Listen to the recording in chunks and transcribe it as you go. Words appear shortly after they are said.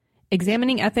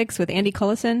Examining Ethics with Andy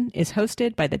Cullison is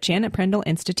hosted by the Janet Prendle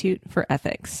Institute for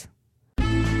Ethics.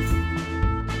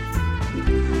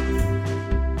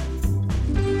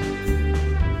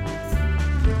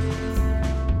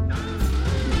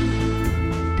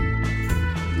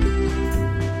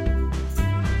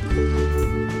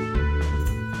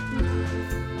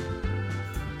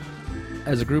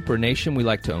 As a group or nation, we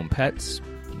like to own pets.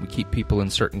 We keep people in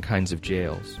certain kinds of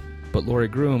jails. But Lori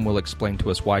Gruen will explain to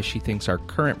us why she thinks our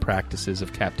current practices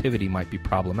of captivity might be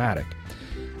problematic,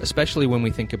 especially when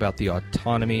we think about the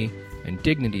autonomy and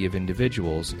dignity of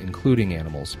individuals, including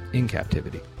animals, in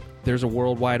captivity. There's a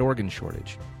worldwide organ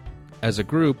shortage. As a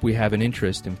group, we have an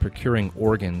interest in procuring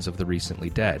organs of the recently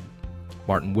dead.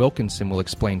 Martin Wilkinson will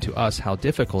explain to us how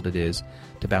difficult it is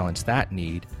to balance that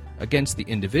need against the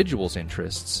individual's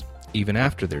interests, even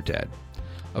after they're dead.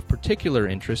 Of particular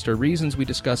interest are reasons we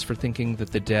discuss for thinking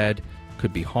that the dead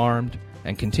could be harmed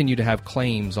and continue to have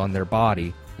claims on their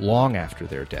body long after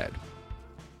they're dead.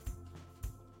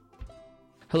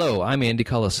 Hello, I'm Andy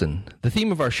Cullison. The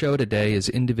theme of our show today is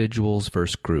individuals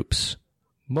versus groups.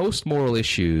 Most moral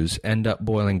issues end up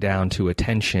boiling down to a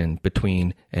tension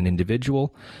between an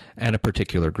individual and a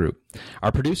particular group.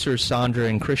 Our producers, Sandra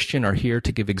and Christian, are here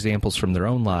to give examples from their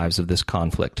own lives of this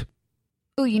conflict.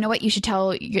 Oh, you know what? You should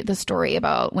tell the story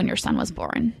about when your son was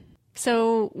born.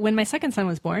 So when my second son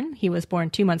was born, he was born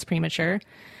 2 months premature.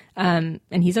 And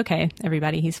he's okay,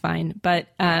 everybody, he's fine. But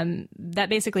that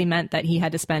basically meant that he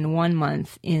had to spend 1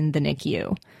 month in the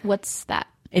NICU. What's that?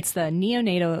 It's the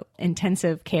Neonatal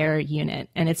Intensive Care Unit,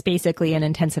 and it's basically an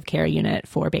intensive care unit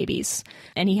for babies.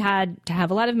 And he had to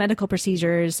have a lot of medical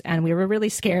procedures, and we were really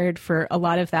scared for a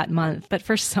lot of that month. But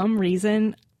for some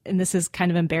reason, and this is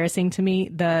kind of embarrassing to me,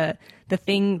 the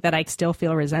thing that I still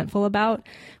feel resentful about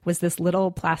was this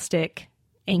little plastic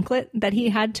anklet that he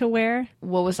had to wear.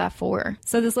 What was that for?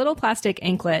 So this little plastic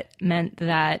anklet meant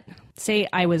that, say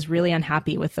I was really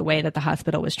unhappy with the way that the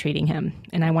hospital was treating him,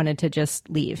 and I wanted to just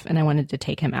leave, and I wanted to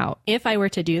take him out. If I were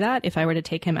to do that, if I were to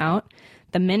take him out,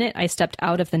 the minute I stepped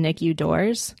out of the NICU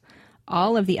doors,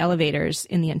 all of the elevators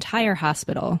in the entire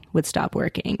hospital would stop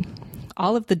working.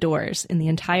 All of the doors in the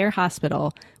entire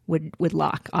hospital would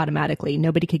lock automatically.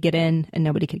 Nobody could get in and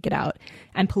nobody could get out.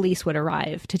 And police would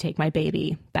arrive to take my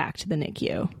baby back to the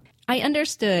NICU. I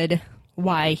understood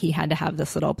why he had to have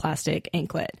this little plastic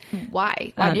anklet.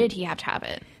 Why? Why did he have to have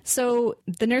it? So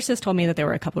the nurses told me that there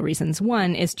were a couple of reasons.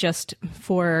 One is just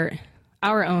for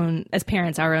our own, as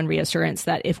parents, our own reassurance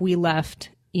that if we left,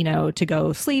 to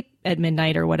go sleep at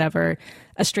midnight or whatever,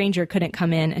 a stranger couldn't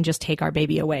come in and just take our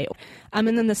baby away. And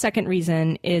then the second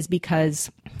reason is because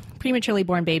prematurely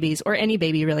born babies, or any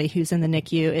baby really who's in the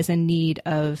NICU, is in need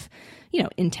of,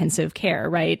 intensive care,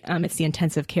 right? It's the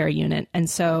intensive care unit. And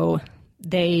so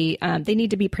they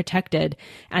need to be protected.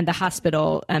 And the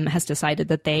hospital has decided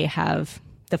that they have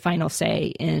the final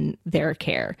say in their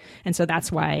care. And so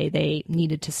that's why they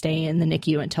needed to stay in the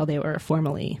NICU until they were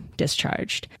formally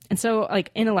discharged. And so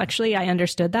intellectually, I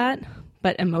understood that,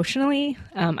 but emotionally,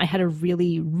 I had a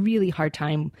really, really hard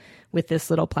time with this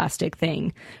little plastic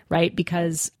thing, right?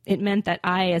 Because it meant that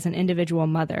I, as an individual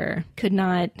mother, could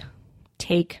not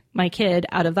take my kid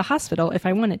out of the hospital if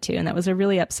I wanted to. And that was a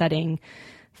really upsetting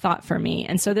thought for me.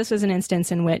 And so this was an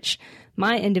instance in which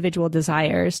my individual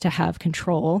desires to have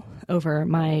control over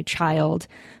my child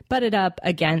butted up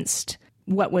against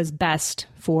what was best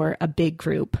for a big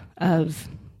group of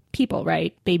people,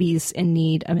 right? Babies in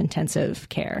need of intensive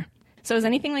care. So has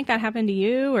anything like that happened to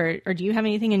you, or do you have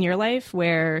anything in your life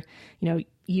where,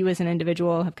 you as an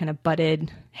individual have kind of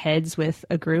butted heads with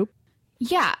a group?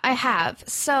 Yeah, I have.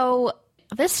 So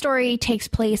this story takes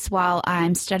place while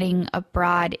I'm studying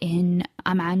abroad in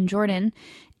Amman, Jordan,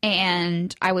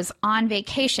 and I was on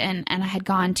vacation and I had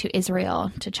gone to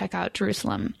Israel to check out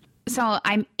Jerusalem. So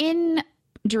I'm in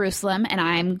Jerusalem and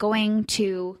I'm going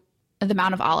to the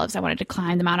Mount of Olives. I wanted to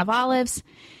climb the Mount of Olives,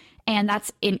 and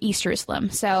that's in East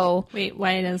Jerusalem. So wait,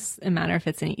 why does it matter if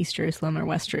it's in East Jerusalem or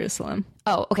West Jerusalem?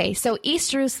 Oh, okay. So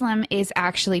East Jerusalem is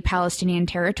actually Palestinian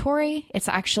territory. It's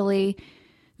actually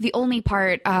the only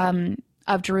part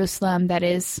of Jerusalem that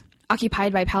is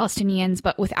occupied by Palestinians,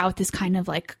 but without this kind of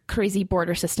crazy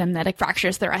border system that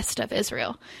fractures the rest of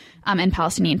Israel and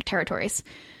Palestinian territories.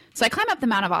 So I climb up the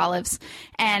Mount of Olives,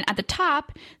 and at the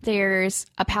top, there's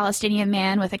a Palestinian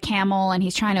man with a camel, and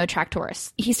he's trying to attract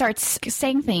tourists. He starts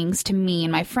saying things to me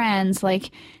and my friends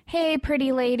like, hey,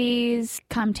 pretty ladies,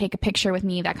 come take a picture with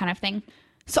me, that kind of thing.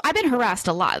 So I've been harassed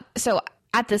a lot. So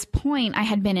at this point, I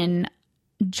had been in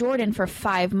Jordan for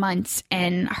 5 months,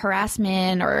 and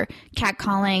harassment or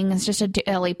catcalling is just a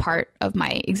daily part of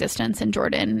my existence in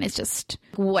Jordan. It's just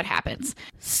what happens.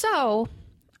 So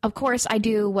of course, I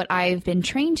do what I've been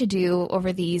trained to do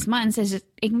over these months is just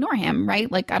ignore him,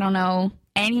 right? Like, I don't know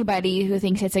anybody who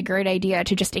thinks it's a great idea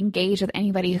to just engage with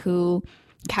anybody who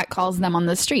catcalls them on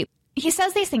the street. He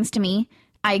says these things to me.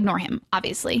 I ignore him,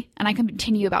 obviously, and I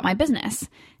continue about my business.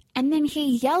 And then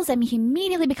he yells at me. He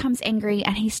immediately becomes angry,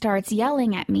 and he starts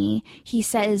yelling at me. He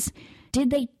says, "Did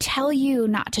they tell you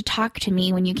not to talk to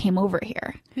me when you came over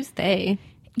here?" Who's they?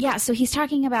 Yeah, so he's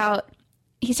talking about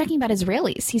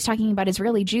Israelis. He's talking about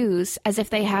Israeli Jews as if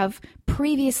they have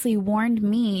previously warned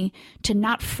me to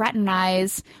not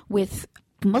fraternize with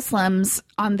Muslims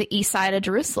on the east side of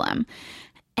Jerusalem.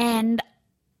 And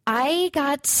I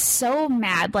got so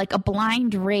mad, like a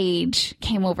blind rage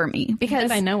came over me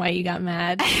because I know why you got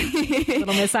mad.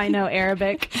 Little Miss I know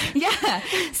Arabic. Yeah.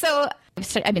 So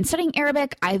I've been studying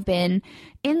Arabic. I've been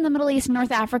in the Middle East,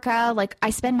 North Africa. Like, I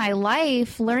spend my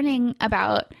life learning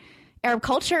about Arab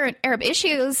culture and Arab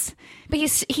issues, but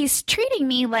he's treating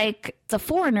me like as a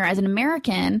foreigner, as an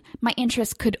American. My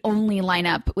interests could only line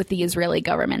up with the Israeli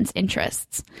government's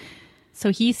interests. So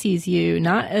he sees you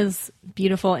not as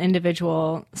beautiful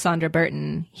individual Sandra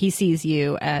Burton. He sees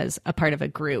you as a part of a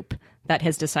group that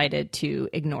has decided to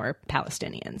ignore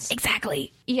Palestinians.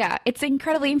 Exactly. Yeah, it's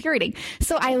incredibly infuriating.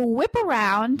 So I whip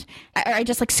around, or I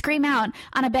just like scream out,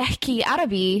 "Ana behki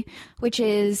Arabi," which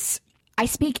is, I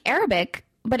speak Arabic,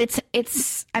 but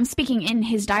it's I'm speaking in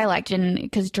his dialect, and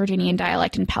because Jordanian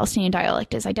dialect and Palestinian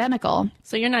dialect is identical.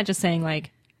 So you're not just saying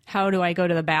like, "How do I go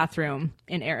to the bathroom?"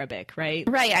 in Arabic, right?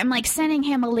 Right. I'm like sending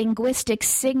him a linguistic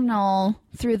signal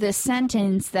through this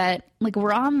sentence that like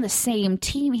we're on the same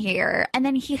team here. And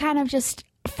then he kind of just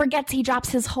forgets, he drops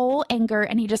his whole anger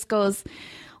and he just goes,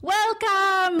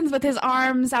 "Welcome," with his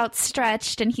arms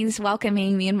outstretched, and he's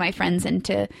welcoming me and my friends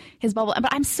into his bubble.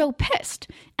 But I'm so pissed.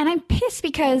 And I'm pissed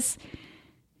because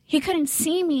he couldn't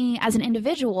see me as an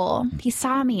individual. He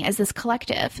saw me as this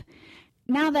collective.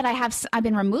 Now that I've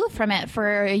been removed from it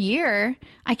for a year,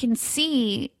 I can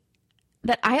see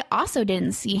that I also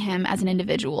didn't see him as an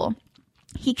individual.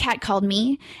 He catcalled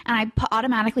me, and I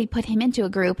automatically put him into a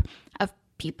group of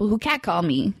people who catcall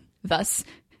me, thus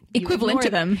equivalent to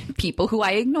them. People who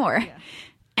I ignore. Yeah.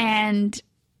 And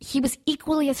he was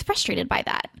equally as frustrated by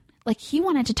that. Like, he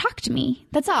wanted to talk to me.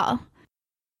 That's all.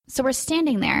 So we're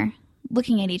standing there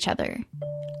looking at each other,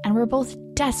 and we're both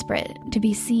desperate to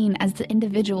be seen as the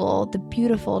individual, the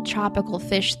beautiful tropical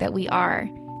fish that we are.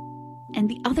 And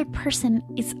the other person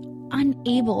is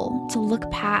unable to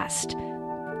look past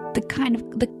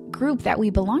the group that we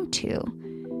belong to.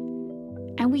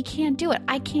 And we can't do it.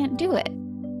 I can't do it.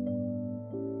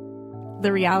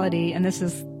 The reality, and this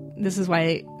is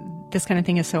why this kind of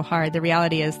thing is so hard. The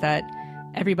reality is that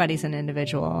everybody's an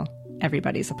individual.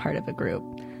 Everybody's a part of a group.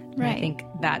 Right. And I think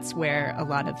that's where a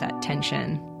lot of that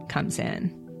tension comes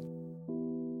in.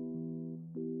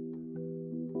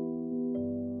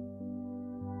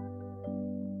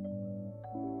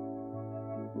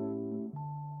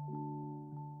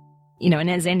 You know, and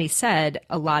as Andy said,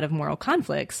 a lot of moral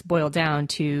conflicts boil down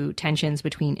to tensions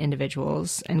between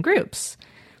individuals and groups.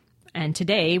 And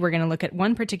today we're going to look at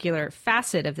one particular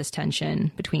facet of this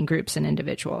tension between groups and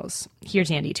individuals.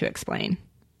 Here's Andy to explain.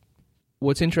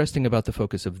 What's interesting about the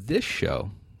focus of this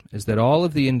show is that all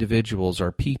of the individuals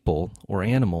are people or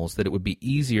animals that it would be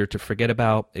easier to forget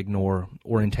about, ignore,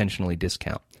 or intentionally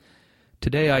discount.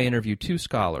 Today I interview two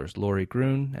scholars, Lori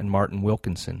Gruen and Martin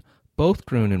Wilkinson. Both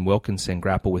Gruen and Wilkinson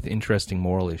grapple with interesting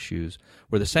moral issues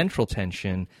where the central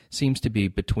tension seems to be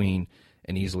between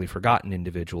an easily forgotten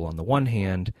individual on the one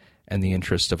hand and the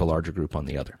interests of a larger group on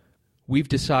the other. We've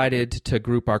decided to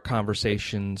group our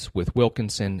conversations with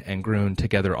Wilkinson and Gruen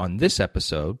together on this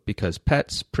episode because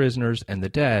pets, prisoners, and the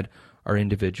dead are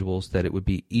individuals that it would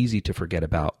be easy to forget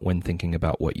about when thinking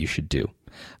about what you should do.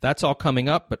 That's all coming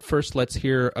up, but first let's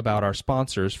hear about our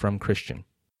sponsors from Christian.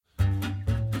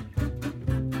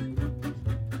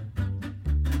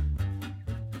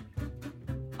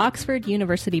 Oxford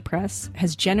University Press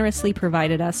has generously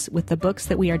provided us with the books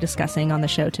that we are discussing on the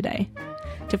show today.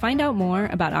 To find out more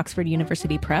about Oxford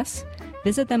University Press,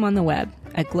 visit them on the web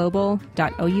at global.oup.com.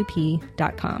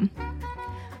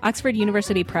 Oxford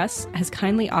University Press has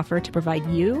kindly offered to provide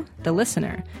you, the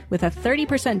listener, with a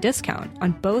 30% discount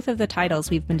on both of the titles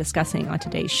we've been discussing on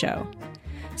today's show.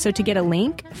 So to get a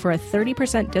link for a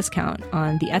 30% discount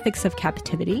on The Ethics of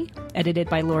Captivity, edited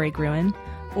by Lori Gruen,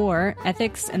 or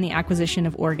Ethics and the Acquisition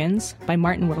of Organs by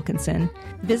Martin Wilkinson,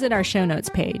 visit our show notes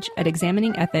page at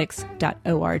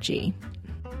examiningethics.org.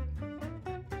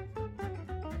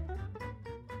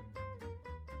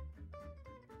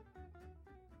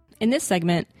 In this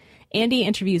segment, Andy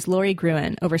interviews Lori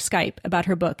Gruen over Skype about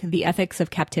her book, The Ethics of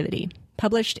Captivity,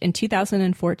 published in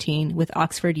 2014 with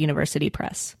Oxford University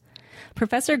Press.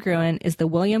 Professor Gruen is the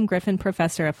William Griffin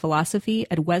Professor of Philosophy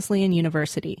at Wesleyan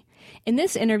University. In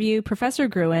this interview, Professor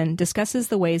Gruen discusses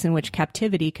the ways in which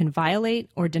captivity can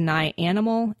violate or deny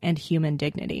animal and human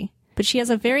dignity. But she has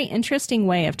a very interesting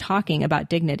way of talking about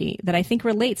dignity that I think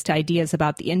relates to ideas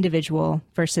about the individual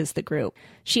versus the group.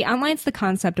 She outlines the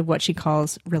concept of what she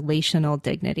calls relational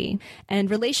dignity.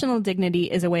 And relational dignity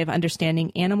is a way of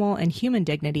understanding animal and human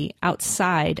dignity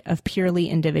outside of purely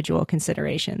individual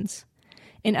considerations.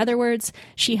 In other words,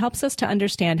 she helps us to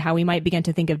understand how we might begin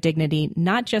to think of dignity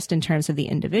not just in terms of the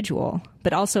individual,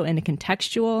 but also in a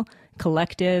contextual,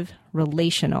 collective,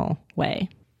 relational way.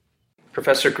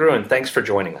 Professor Gruen, thanks for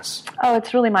joining us. Oh,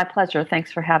 it's really my pleasure.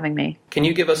 Thanks for having me. Can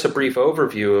you give us a brief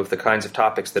overview of the kinds of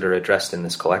topics that are addressed in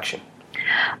this collection?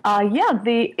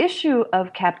 The issue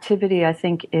of captivity, I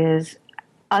think, is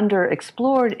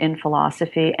underexplored in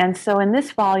philosophy. And so in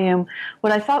this volume,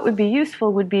 what I thought would be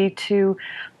useful would be to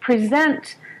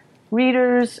present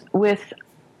readers with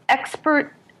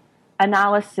expert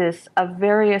analysis of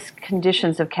various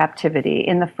conditions of captivity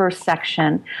in the first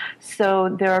section.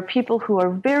 So there are people who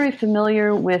are very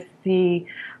familiar with the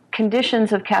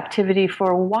conditions of captivity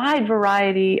for a wide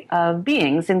variety of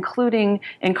beings, including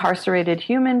incarcerated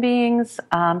human beings.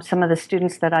 Some of the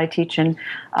students that I teach in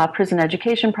Prison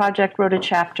Education Project wrote a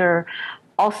chapter.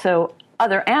 Also,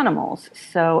 other animals,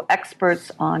 so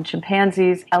experts on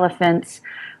chimpanzees, elephants,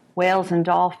 whales and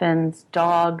dolphins,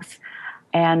 dogs,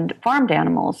 and farmed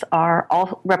animals are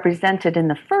all represented in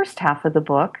the first half of the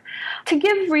book to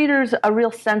give readers a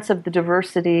real sense of the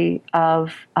diversity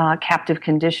of captive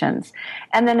conditions.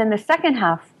 And then in the second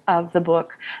half of the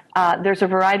book, there's a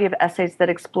variety of essays that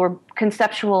explore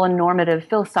conceptual and normative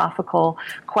philosophical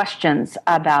questions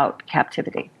about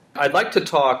captivity. I'd like to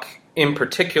talk in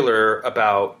particular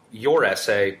about your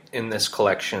essay in this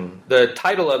collection. The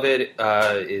title of it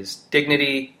is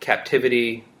Dignity,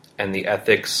 Captivity, and the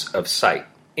Ethics of Sight.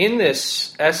 In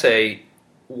this essay,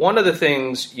 one of the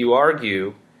things you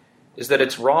argue is that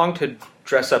it's wrong to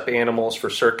dress up animals for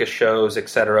circus shows,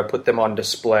 etc., put them on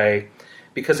display,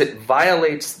 because it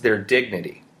violates their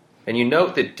dignity. And you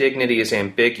note that dignity is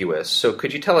ambiguous. So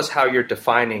could you tell us how you're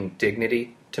defining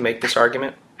dignity to make this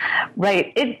argument?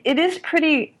 Right. It is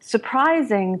pretty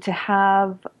surprising to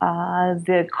have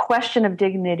the question of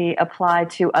dignity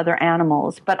applied to other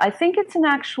animals, but I think it's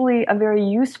actually a very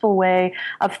useful way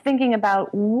of thinking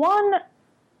about one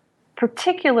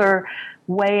particular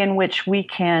way in which we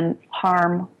can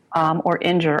harm or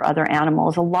injure other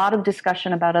animals. A lot of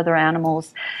discussion about other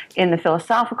animals in the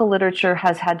philosophical literature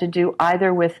has had to do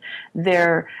either with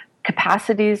their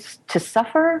capacities to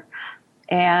suffer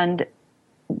and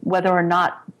whether or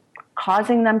not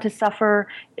causing them to suffer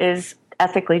is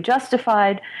ethically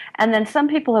justified. And then some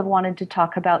people have wanted to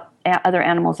talk about other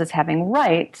animals as having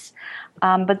rights,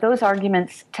 but those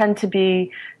arguments tend to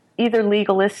be either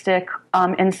legalistic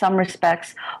in some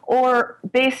respects or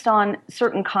based on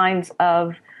certain kinds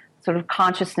of sort of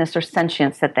consciousness or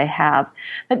sentience that they have.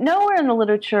 But nowhere in the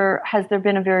literature has there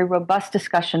been a very robust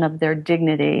discussion of their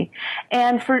dignity.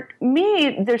 And for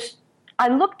me, I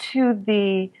look to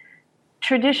the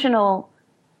traditional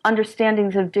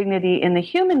understandings of dignity in the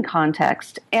human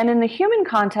context. And in the human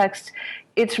context,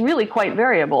 it's really quite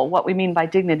variable what we mean by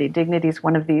dignity. Dignity is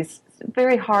one of these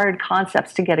very hard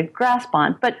concepts to get a grasp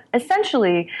on. But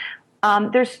essentially,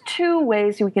 there's two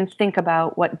ways we can think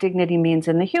about what dignity means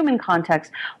in the human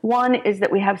context. One is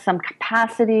that we have some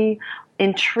capacity,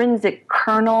 intrinsic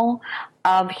kernel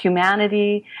of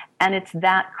humanity, and it's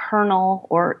that kernel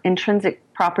or intrinsic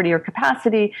property or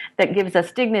capacity that gives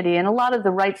us dignity. And a lot of the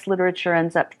rights literature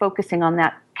ends up focusing on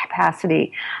that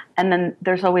capacity. And then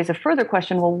there's always a further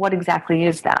question, well, what exactly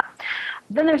is that?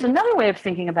 Then there's another way of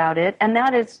thinking about it, and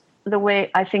that is the way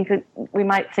I think that we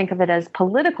might think of it as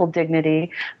political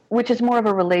dignity, which is more of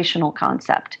a relational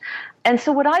concept. And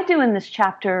so what I do in this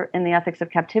chapter in the Ethics of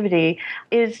Captivity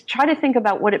is try to think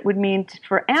about what it would mean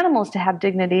for animals to have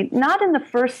dignity, not in the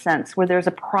first sense where there's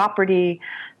a property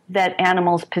that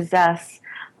animals possess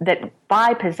that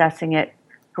by possessing it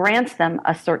grants them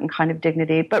a certain kind of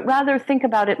dignity, but rather think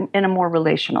about it in a more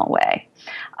relational way.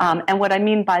 And what I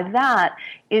mean by that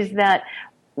is that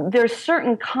there's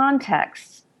certain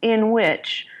contexts in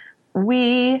which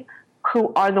we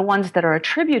who are the ones that are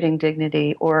attributing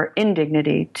dignity or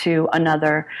indignity to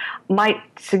another might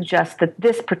suggest that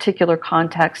this particular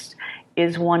context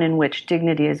is one in which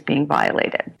dignity is being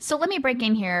violated. So let me break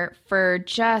in here for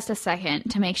just a second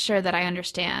to make sure that I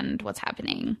understand what's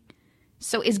happening.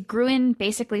 So is Gruen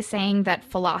basically saying that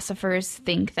philosophers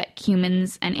think that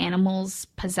humans and animals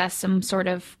possess some sort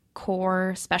of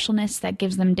core specialness that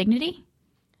gives them dignity?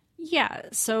 Yeah,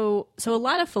 so a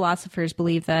lot of philosophers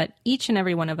believe that each and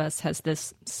every one of us has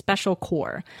this special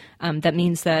core. That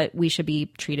means that we should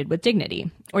be treated with dignity,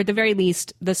 or at the very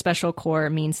least, the special core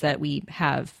means that we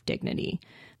have dignity.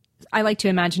 I like to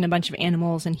imagine a bunch of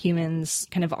animals and humans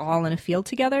kind of all in a field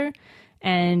together,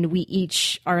 and we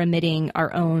each are emitting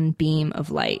our own beam of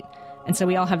light. And so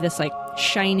we all have this like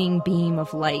shining beam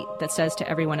of light that says to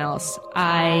everyone else,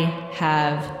 I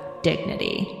have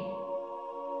dignity.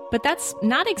 But that's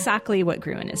not exactly what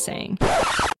Gruen is saying.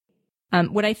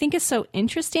 What I think is so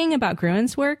interesting about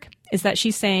Gruen's work is that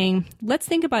she's saying, let's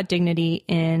think about dignity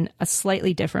in a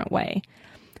slightly different way.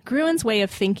 Gruen's way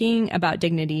of thinking about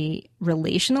dignity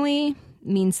relationally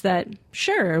means that,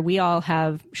 sure, we all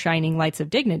have shining lights of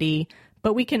dignity,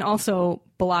 but we can also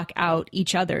block out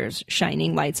each other's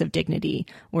shining lights of dignity,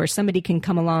 or somebody can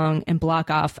come along and block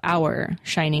off our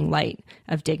shining light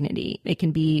of dignity. It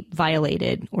can be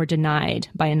violated or denied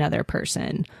by another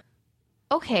person.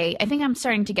 Okay, I think I'm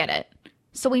starting to get it.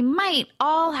 So we might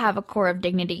all have a core of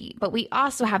dignity, but we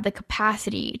also have the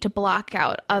capacity to block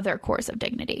out other cores of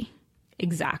dignity.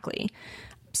 Exactly.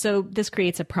 So this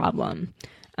creates a problem.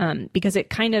 Because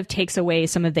it kind of takes away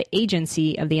some of the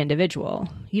agency of the individual.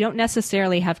 You don't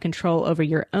necessarily have control over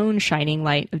your own shining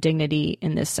light of dignity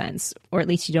in this sense, or at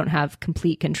least you don't have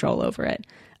complete control over it.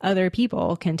 Other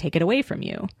people can take it away from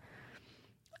you.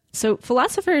 So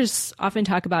philosophers often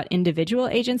talk about individual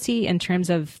agency in terms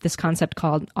of this concept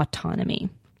called autonomy.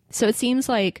 So it seems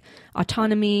like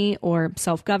autonomy or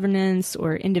self-governance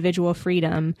or individual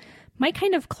freedom might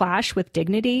kind of clash with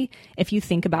dignity if you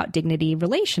think about dignity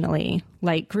relationally,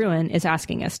 like Gruen is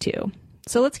asking us to.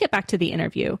 So let's get back to the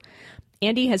interview.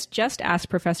 Andy has just asked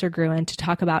Professor Gruen to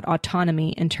talk about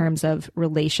autonomy in terms of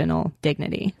relational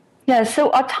dignity. Yeah, so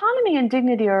autonomy and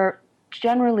dignity are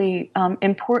generally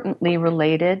importantly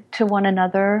related to one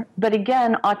another. But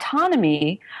again,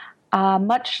 autonomy,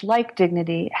 much like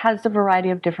dignity, has a variety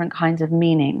of different kinds of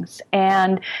meanings.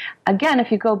 And again,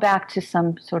 if you go back to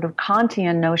some sort of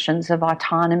Kantian notions of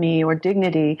autonomy or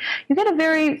dignity, you get a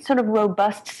very sort of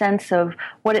robust sense of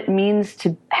what it means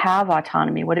to have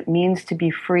autonomy, what it means to be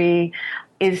free,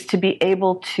 is to be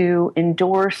able to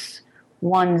endorse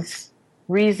one's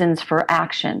reasons for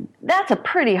action. That's a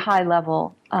pretty high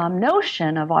level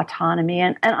notion of autonomy,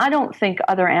 and I don't think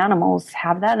other animals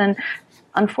have that, and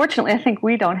unfortunately, I think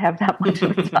we don't have that much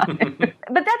of the time.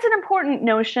 But that's an important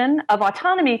notion of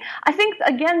autonomy. I think,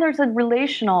 again, there's a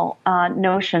relational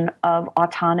notion of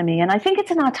autonomy, and I think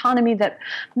it's an autonomy that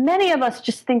many of us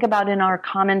just think about in our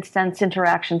common sense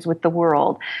interactions with the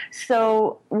world.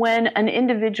 So when an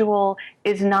individual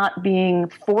is not being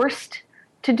forced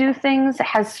to do things,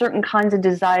 has certain kinds of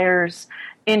desires,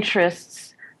 interests,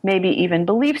 maybe even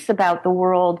beliefs about the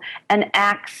world, and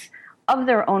acts of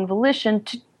their own volition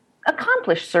to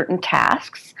accomplish certain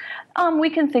tasks, we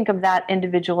can think of that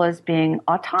individual as being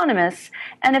autonomous.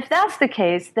 And if that's the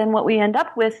case, then what we end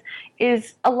up with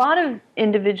is a lot of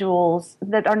individuals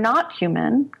that are not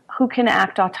human who can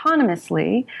act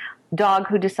autonomously. Dog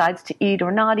who decides to eat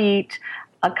or not eat,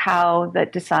 a cow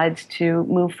that decides to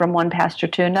move from one pasture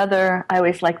to another. I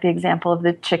always like the example of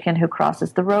the chicken who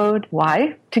crosses the road.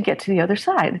 Why? To get to the other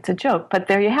side. It's a joke, but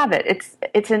there you have it.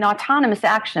 It's an autonomous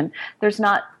action. They're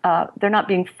not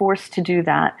being forced to do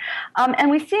that. And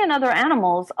we see in other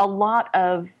animals a lot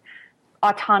of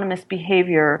autonomous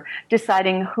behavior,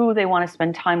 deciding who they want to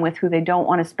spend time with, who they don't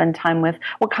want to spend time with,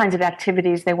 what kinds of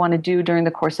activities they want to do during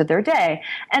the course of their day.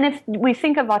 And if we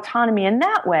think of autonomy in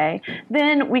that way,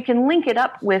 then we can link it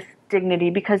up with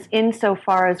dignity, because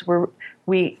insofar as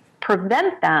we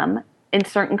prevent them in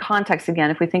certain contexts, again,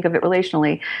 if we think of it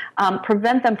relationally,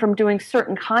 prevent them from doing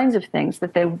certain kinds of things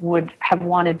that they would have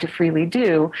wanted to freely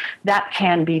do, that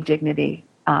can be dignity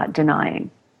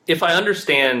denying. If I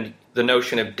understand the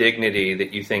notion of dignity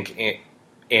that you think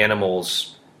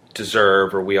animals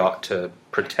deserve or we ought to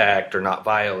protect or not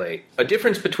violate, a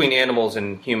difference between animals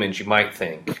and humans, you might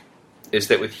think, is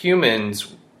that with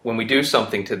humans, when we do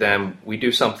something to them, we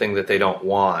do something that they don't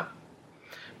want.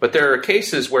 But there are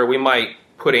cases where we might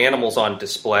put animals on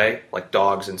display, like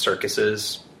dogs in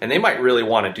circuses, and they might really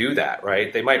want to do that,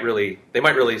 right? They might really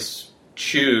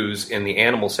choose, in the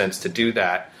animal sense, to do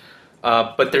that.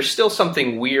 But there's still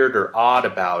something weird or odd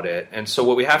about it. And so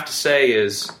what we have to say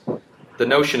is the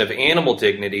notion of animal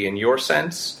dignity, in your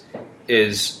sense,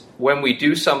 is when we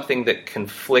do something that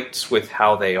conflicts with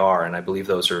how they are. And I believe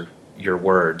those are your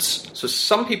words. So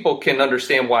some people can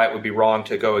understand why it would be wrong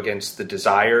to go against the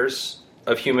desires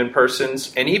of human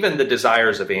persons and even the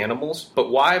desires of animals. But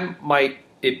why might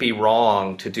it be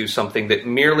wrong to do something that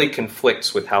merely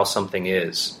conflicts with how something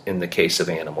is in the case of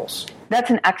animals?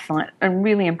 That's an excellent and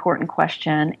really important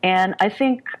question. And I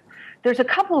think there's a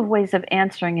couple of ways of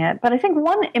answering it, but I think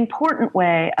one important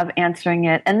way of answering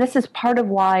it, and this is part of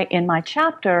why in my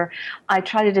chapter I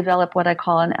try to develop what I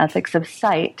call an ethics of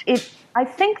sight. I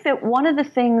think that one of the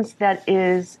things that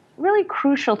is really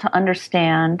crucial to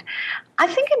understand, I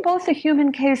think in both the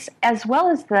human case as well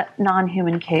as the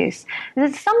non-human case,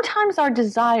 is that sometimes our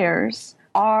desires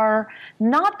are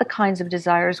not the kinds of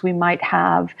desires we might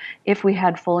have if we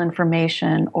had full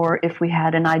information or if we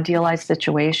had an idealized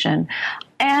situation.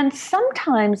 And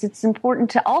sometimes it's important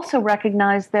to also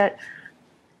recognize that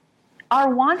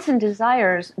our wants and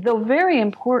desires, though very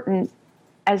important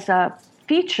as a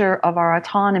feature of our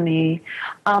autonomy,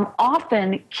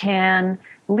 often can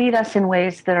lead us in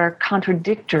ways that are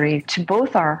contradictory to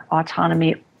both our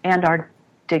autonomy and our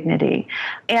dignity.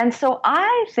 And so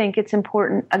I think it's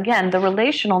important, again, the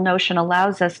relational notion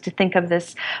allows us to think of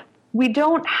this. We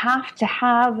don't have to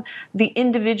have the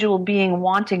individual being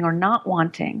wanting or not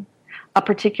wanting a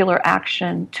particular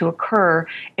action to occur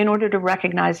in order to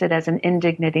recognize it as an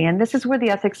indignity. And this is where the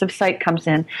ethics of sight comes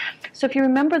in. So if you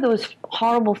remember those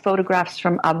horrible photographs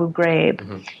from Abu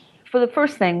Ghraib, for the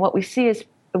first thing, what we see is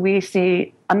we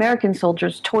see American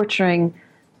soldiers torturing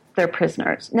their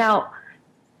prisoners. Now,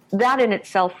 that in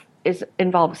itself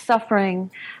involves suffering,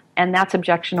 and that's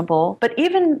objectionable. But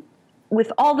even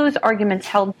with all those arguments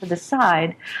held to the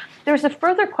side, there's a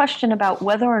further question about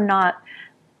whether or not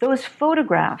those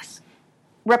photographs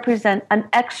represent an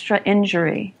extra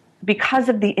injury because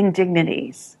of the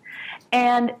indignities.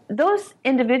 And those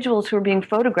individuals who are being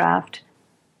photographed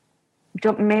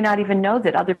may not even know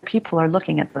that other people are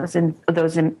looking at those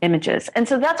images. And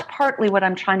so that's partly what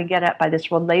I'm trying to get at by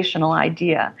this relational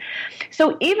idea.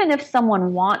 So even if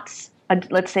someone wants,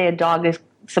 let's say a dog is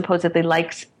supposedly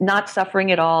likes not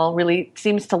suffering at all, really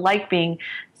seems to like being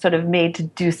sort of made to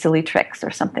do silly tricks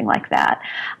or something like that,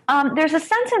 there's a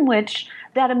sense in which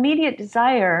that immediate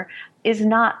desire is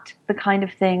not the kind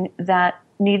of thing that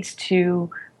needs to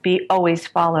be always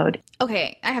followed.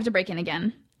 Okay, I have to break in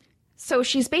again. So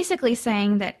she's basically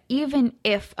saying that even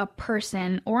if a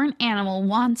person or an animal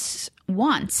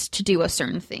wants to do a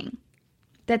certain thing,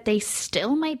 that they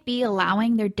still might be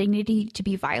allowing their dignity to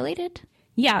be violated?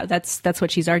 Yeah, that's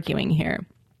what she's arguing here.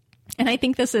 And I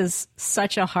think this is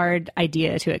such a hard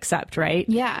idea to accept, right?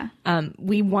 Yeah.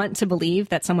 We want to believe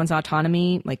that someone's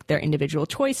autonomy, like their individual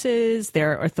choices,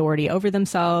 their authority over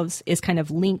themselves, is kind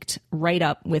of linked right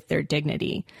up with their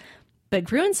dignity. But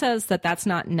Gruen says that that's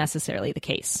not necessarily the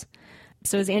case.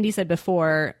 So as Andy said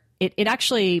before, it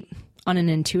actually, on an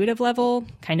intuitive level,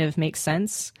 kind of makes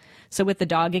sense. So with the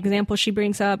dog example she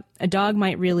brings up, a dog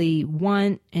might really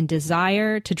want and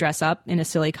desire to dress up in a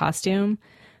silly costume.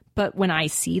 But when I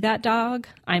see that dog,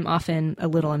 I'm often a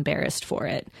little embarrassed for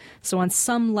it. So on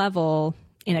some level,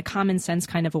 in a common sense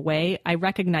kind of a way, I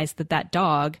recognize that that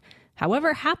dog,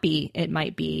 however happy it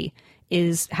might be,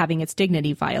 is having its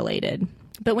dignity violated.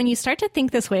 But when you start to think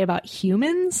this way about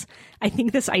humans, I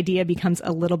think this idea becomes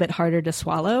a little bit harder to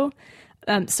swallow.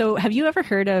 So have you ever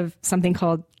heard of something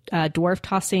called dwarf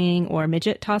tossing or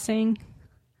midget tossing?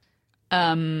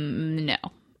 No.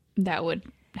 That would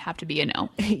have to be a no.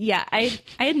 Yeah, I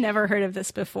had never heard of this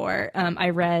before.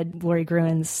 I read Lori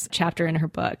Gruen's chapter in her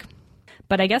book.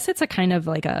 But I guess it's a kind of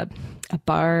like a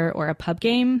bar or a pub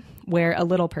game where a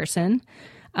little person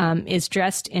is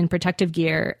dressed in protective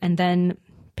gear, and then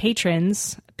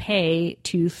patrons pay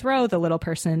to throw the little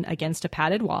person against a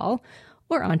padded wall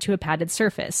or onto a padded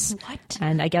surface. What?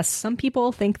 And I guess some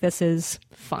people think this is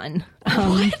fun.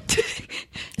 What?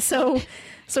 So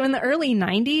in the early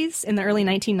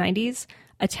 1990s,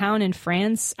 a town in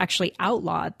France actually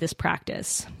outlawed this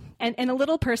practice. And a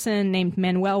little person named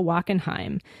Manuel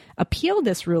Wackenheim appealed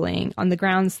this ruling on the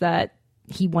grounds that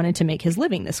he wanted to make his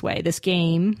living this way. This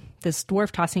game, this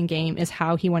dwarf tossing game, is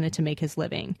how he wanted to make his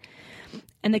living.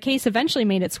 And the case eventually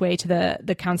made its way to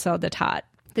the Conseil d'État.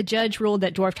 The judge ruled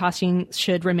that dwarf tossing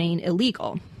should remain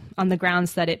illegal on the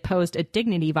grounds that it posed a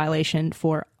dignity violation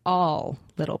for all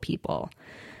little people.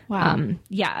 Wow.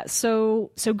 So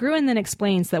Gruen then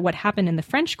explains that what happened in the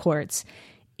French courts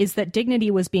is that dignity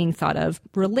was being thought of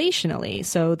relationally.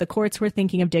 So the courts were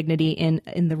thinking of dignity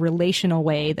in the relational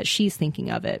way that she's thinking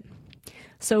of it.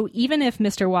 So even if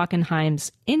Mr.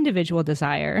 Wackenheim's individual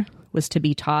desire was to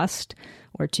be tossed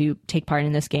or to take part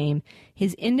in this game,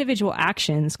 his individual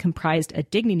actions comprised a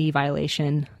dignity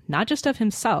violation, not just of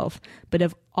himself, but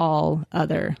of all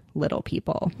other little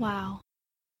people. Wow.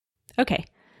 Okay,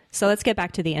 so let's get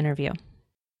back to the interview.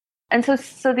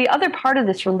 so the other part of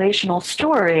this relational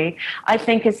story, I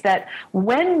think, is that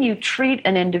when you treat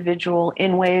an individual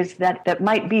in ways that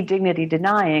might be dignity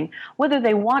denying, whether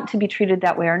they want to be treated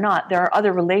that way or not, there are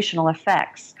other relational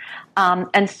effects.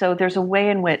 And so there's a way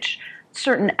in which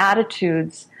certain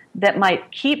attitudes that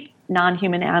might keep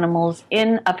non-human animals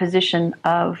in a position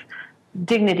of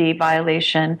dignity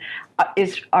violation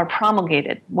are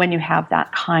promulgated when you have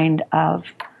that kind of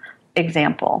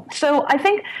example. So I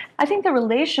think the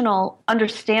relational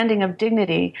understanding of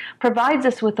dignity provides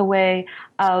us with a way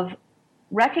of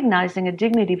recognizing a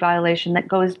dignity violation that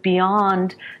goes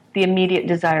beyond the immediate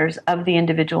desires of the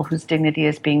individual whose dignity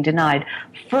is being denied.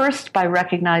 First, by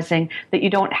recognizing that you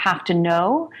don't have to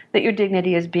know that your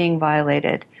dignity is being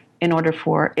violated in order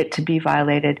for it to be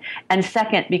violated. And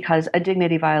second, because a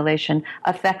dignity violation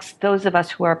affects those of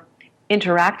us who are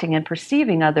interacting and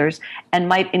perceiving others and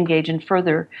might engage in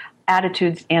further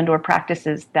attitudes and or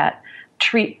practices that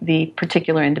treat the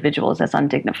particular individuals as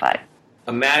undignified.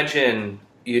 Imagine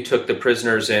you took the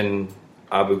prisoners in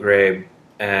Abu Ghraib,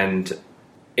 and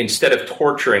instead of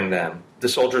torturing them, the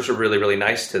soldiers were really, really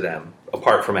nice to them,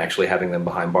 apart from actually having them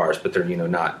behind bars, but they're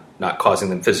not causing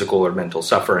them physical or mental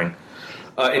suffering.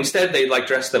 Instead, they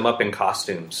dressed them up in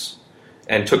costumes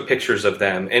and took pictures of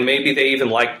them, and maybe they even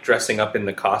liked dressing up in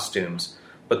the costumes.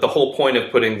 But the whole point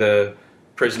of putting the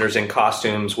prisoners in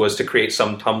costumes was to create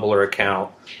some Tumblr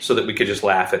account so that we could just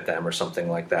laugh at them or something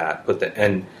like that.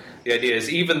 And the idea is,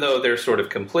 even though they're sort of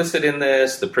complicit in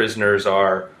this, the prisoners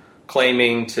are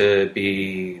claiming to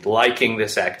be liking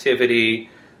this activity.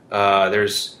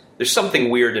 There's something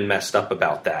weird and messed up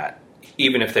about that,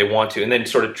 even if they want to, and then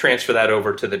sort of transfer that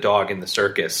over to the dog in the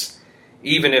circus.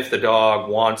 Even if the dog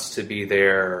wants to be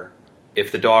there,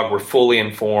 if the dog were fully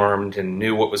informed and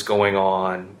knew what was going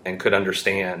on and could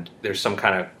understand, there's some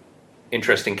kind of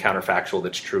interesting counterfactual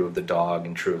that's true of the dog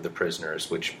and true of the prisoners,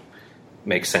 which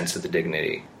makes sense of the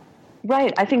dignity.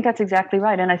 Right. I think that's exactly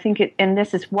right. And I think and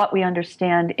this is what we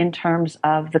understand in terms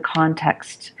of the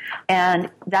context.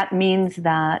 And that means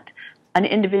that an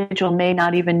individual may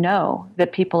not even know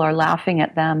that people are laughing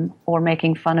at them or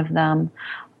making fun of them.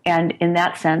 And in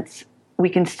that sense, we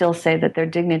can still say that their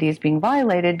dignity is being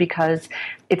violated because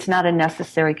it's not a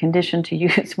necessary condition, to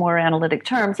use more analytic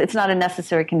terms. It's not a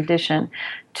necessary condition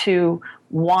to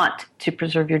want to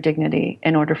preserve your dignity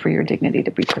in order for your dignity to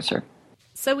be preserved.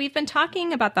 So we've been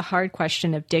talking about the hard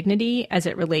question of dignity as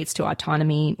it relates to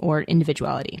autonomy or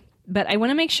individuality. But I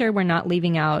want to make sure we're not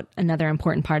leaving out another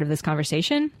important part of this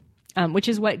conversation, which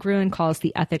is what Gruen calls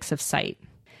the ethics of sight.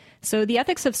 So the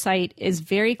ethics of sight is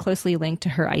very closely linked to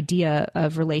her idea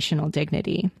of relational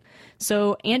dignity.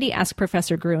 So Andy asked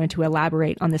Professor Gruen to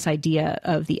elaborate on this idea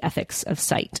of the ethics of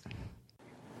sight.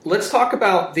 Let's talk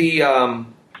about the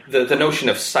notion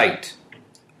of sight.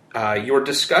 Your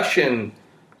discussion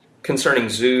concerning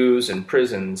zoos and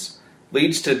prisons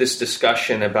leads to this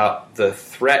discussion about the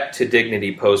threat to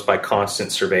dignity posed by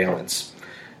constant surveillance.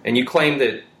 And you claim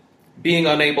that being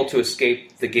unable to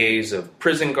escape the gaze of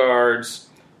prison guards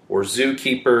or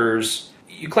zookeepers,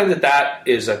 you claim that that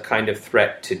is a kind of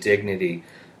threat to dignity.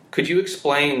 Could you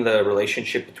explain the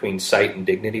relationship between sight and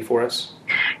dignity for us?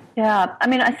 Yeah,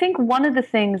 I think one of the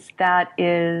things that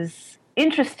is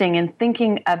interesting in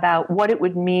thinking about what it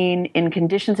would mean in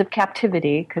conditions of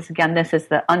captivity, because again, this is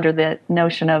under the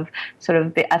notion of sort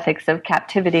of the ethics of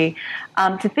captivity,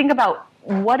 to think about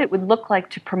what it would look like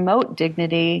to promote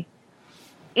dignity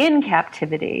in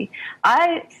captivity,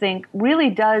 I think really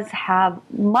does have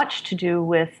much to do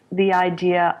with the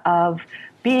idea of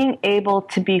being able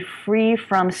to be free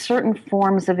from certain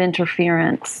forms of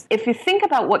interference. If you think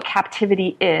about what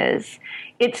captivity is,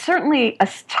 it's certainly a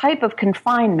type of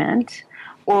confinement,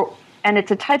 and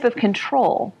it's a type of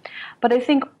control. But I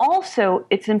think also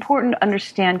it's important to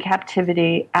understand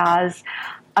captivity as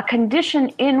a condition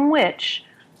in which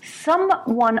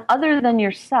someone other than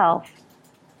yourself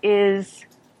is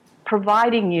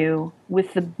providing you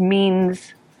with the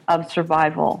means of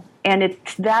survival. And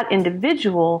it's that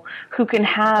individual who can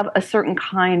have a certain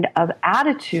kind of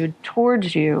attitude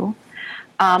towards you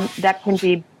that can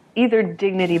be either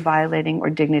dignity violating or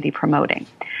dignity promoting.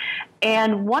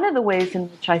 And one of the ways in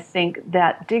which I think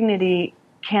that dignity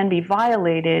can be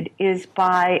violated is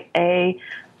by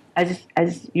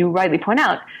as you rightly point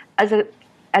out,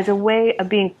 as a way of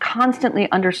being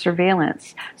constantly under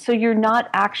surveillance. So you're not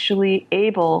actually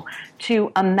able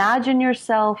to imagine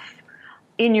yourself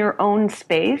in your own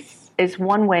space is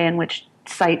one way in which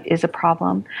sight is a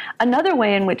problem. Another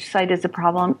way in which sight is a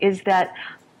problem is that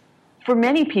for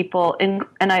many people, and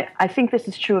I think this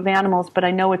is true of animals, but I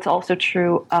know it's also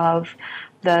true of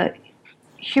the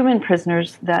human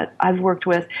prisoners that I've worked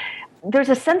with, there's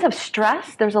a sense of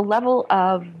stress. There's a level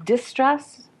of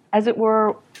distress, as it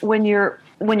were, when you're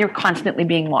constantly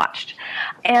being watched.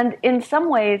 And in some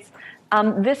ways,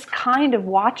 this kind of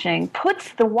watching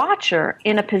puts the watcher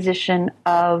in a position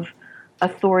of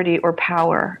authority or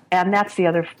power, and that's the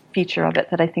other feature of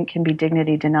it that I think can be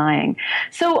dignity denying.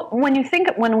 So when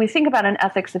we think about an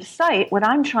ethics of sight, what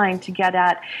I'm trying to get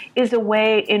at is a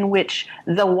way in which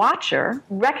the watcher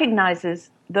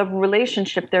recognizes the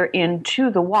relationship they're in to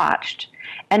the watched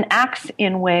and acts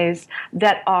in ways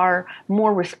that are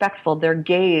more respectful. Their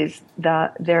gaze,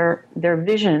 their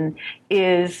vision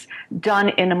is done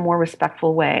in a more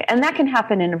respectful way. And that can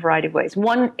happen in a variety of ways.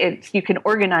 One, you can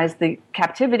organize the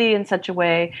captivity in such a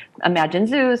way, imagine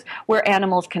zoos, where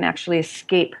animals can actually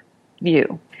escape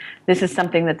view. This is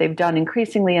something that they've done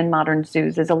increasingly in modern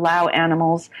zoos, is allow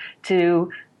animals to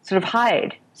sort of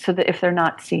hide so that if they're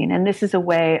not seen. And this is a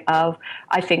way of,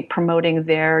 I think, promoting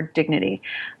their dignity.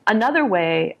 Another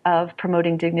way of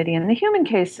promoting dignity in the human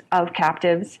case of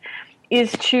captives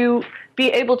is to be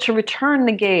able to return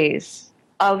the gaze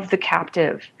of the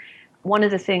captive. One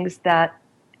of the things that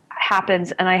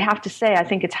happens, and I have to say, I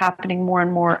think it's happening more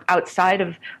and more outside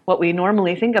of what we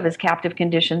normally think of as captive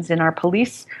conditions in our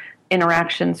police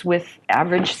interactions with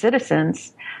average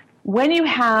citizens. When you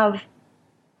have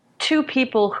two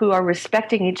people who are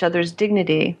respecting each other's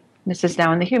dignity, this is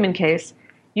now in the human case,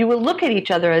 you will look at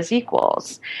each other as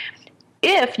equals.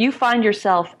 If you find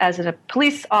yourself as a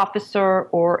police officer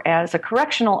or as a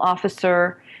correctional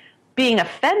officer being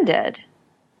offended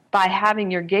by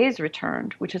having your gaze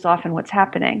returned, which is often what's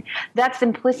happening, that's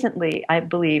implicitly, I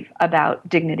believe, about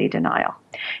dignity denial.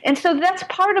 And so that's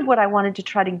part of what I wanted to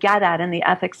try to get at in the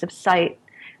ethics of sight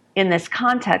in this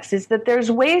context, is that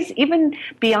there's ways even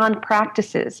beyond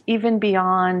practices, even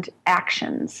beyond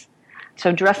actions.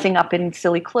 So dressing up in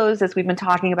silly clothes, as we've been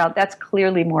talking about, that's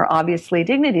clearly more obviously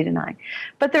dignity denying.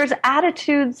 But there's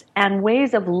attitudes and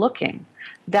ways of looking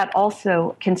that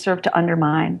also can serve to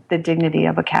undermine the dignity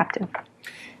of a captive.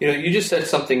 You know, you just said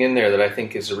something in there that I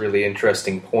think is a really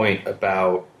interesting point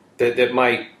about that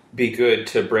might be good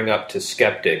to bring up to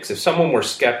skeptics. If someone were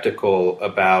skeptical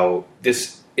about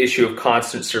this issue of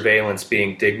constant surveillance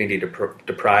being dignity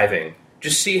depriving,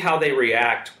 just see how they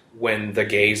react when the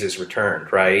gaze is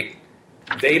returned, right?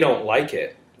 They don't like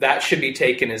it. That should be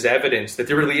taken as evidence that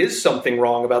there really is something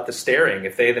wrong about the staring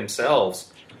if they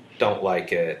themselves don't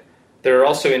like it. There are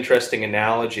also interesting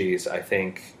analogies, I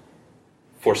think,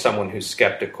 for someone who's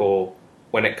skeptical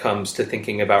when it comes to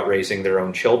thinking about raising their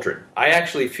own children. I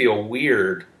actually feel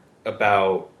weird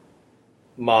about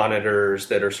monitors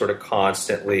that are sort of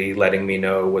constantly letting me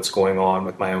know what's going on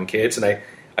with my own kids. And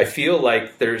I feel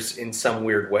like there's, in some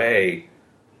weird way,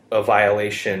 a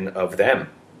violation of them.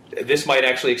 This might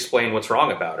actually explain what's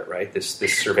wrong about it, right? This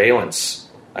surveillance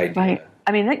idea. Right.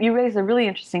 I mean, you raise a really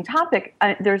interesting topic.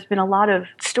 There's been a lot of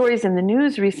stories in the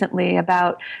news recently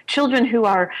about children who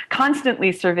are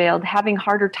constantly surveilled having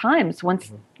harder times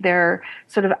once they're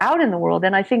sort of out in the world.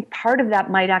 And I think part of that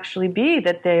might actually be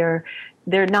that they're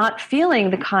not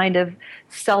feeling the kind of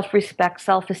self-respect,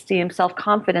 self-esteem,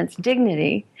 self-confidence,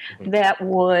 dignity that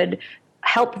would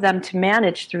help them to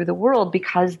manage through the world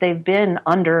because they've been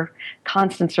under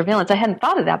constant surveillance. I hadn't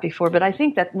thought of that before, but I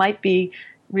think that might be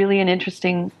really an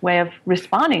interesting way of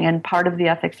responding and part of the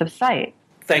ethics of sight.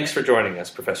 Thanks for joining us,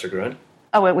 Professor Gruen.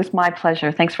 Oh, it was my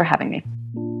pleasure. Thanks for having me.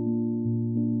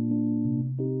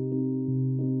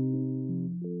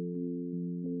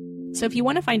 So if you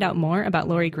want to find out more about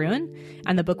Lori Gruen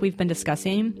and the book we've been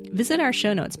discussing, visit our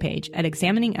show notes page at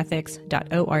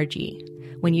examiningethics.org.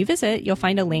 When you visit, you'll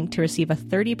find a link to receive a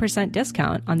 30%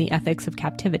 discount on the ethics of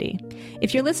captivity.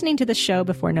 If you're listening to the show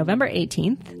before November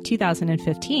 18th,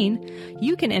 2015,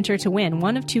 you can enter to win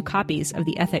one of 2 copies of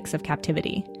the Ethics of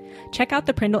Captivity. Check out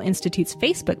the Prindle Institute's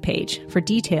Facebook page for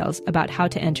details about how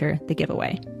to enter the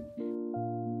giveaway.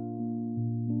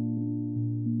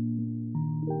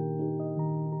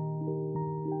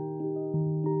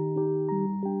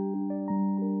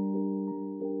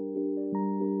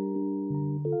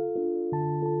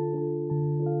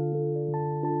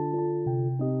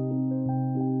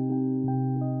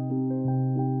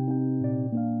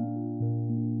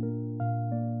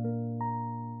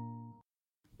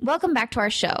 Welcome back to our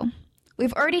show.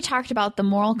 We've already talked about the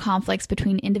moral conflicts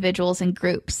between individuals and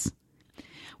groups.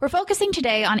 We're focusing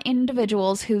today on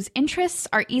individuals whose interests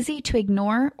are easy to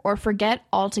ignore or forget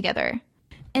altogether.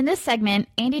 In this segment,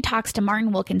 Andy talks to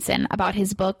Martin Wilkinson about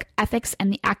his book, Ethics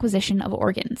and the Acquisition of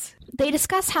Organs. They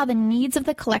discuss how the needs of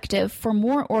the collective for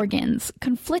more organs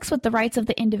conflicts with the rights of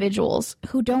the individuals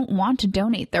who don't want to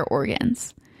donate their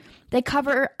organs. They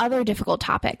cover other difficult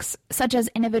topics, such as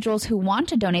individuals who want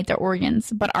to donate their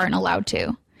organs but aren't allowed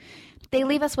to. They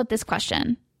leave us with this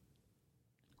question.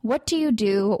 What do you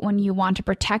do when you want to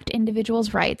protect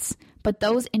individuals' rights, but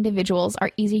those individuals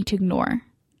are easy to ignore?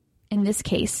 In this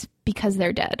case, because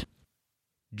they're dead.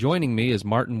 Joining me is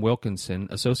Martin Wilkinson,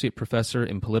 Associate Professor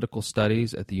in Political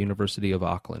Studies at the University of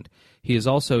Auckland. He is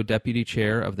also Deputy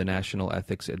Chair of the National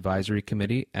Ethics Advisory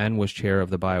Committee and was Chair of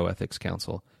the Bioethics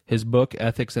Council. His book,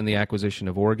 Ethics and the Acquisition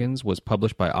of Organs, was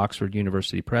published by Oxford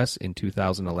University Press in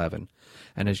 2011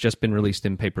 and has just been released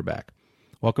in paperback.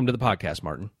 Welcome to the podcast,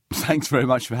 Martin. Thanks very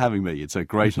much for having me. It's a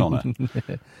great honor.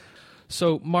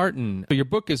 So, Martin, your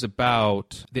book is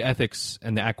about the ethics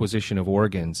and the acquisition of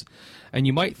organs, and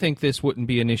you might think this wouldn't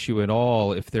be an issue at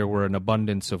all if there were an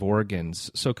abundance of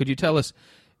organs. So could you tell us,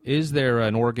 is there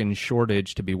an organ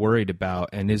shortage to be worried about,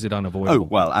 and is it unavoidable? Oh,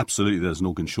 well, absolutely there's an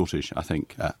organ shortage, I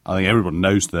think. I think everyone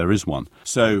knows there is one.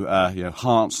 So,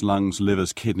 hearts, lungs,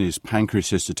 livers, kidneys,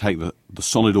 pancreases, to take the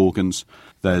solid organs.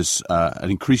 There's an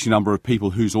increasing number of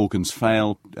people whose organs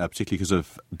fail, particularly because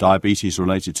of diabetes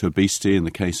related to obesity in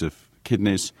the case of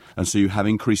kidneys, and so you have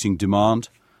increasing demand.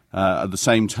 At the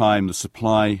same time, the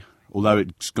supply, although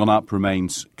it's gone up,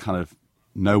 remains kind of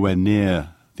nowhere near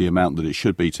the amount that it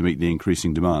should be to meet the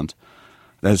increasing demand.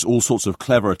 There's all sorts of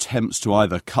clever attempts to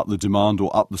either cut the demand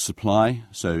or up the supply.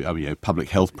 So, public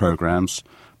health programs,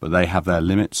 but they have their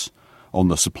limits. On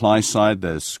the supply side,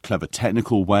 there's clever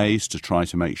technical ways to try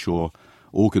to make sure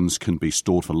organs can be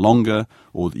stored for longer,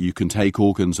 or that you can take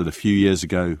organs that a few years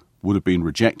ago would have been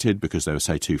rejected because they were,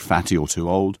 say, too fatty or too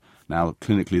old. Now,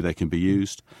 clinically, they can be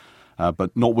used.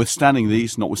 But notwithstanding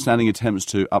attempts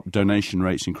to up donation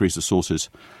rates, increase the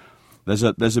sources, there's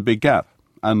a big gap.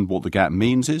 And what the gap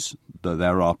means is that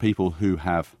there are people who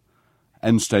have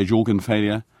end-stage organ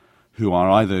failure, who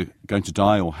are either going to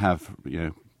die or have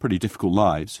pretty difficult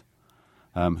lives,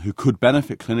 who could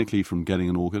benefit clinically from getting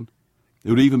an organ. It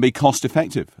would even be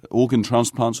cost-effective. Organ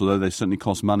transplants, although they certainly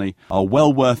cost money, are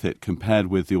well worth it compared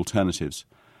with the alternatives,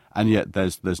 and yet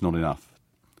there's not enough.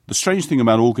 The strange thing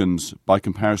about organs, by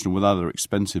comparison with other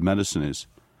expensive medicine, is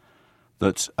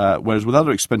that whereas with other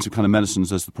expensive kind of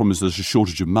medicines, there's a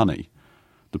shortage of money.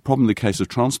 The problem in the case of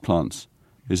transplants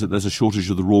is that there's a shortage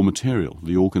of the raw material,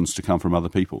 the organs to come from other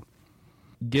people.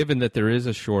 Given that there is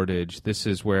a shortage, this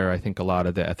is where I think a lot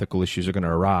of the ethical issues are going to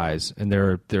arise, and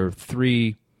there are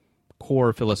three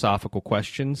core philosophical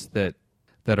questions that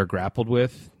are grappled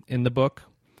with in the book,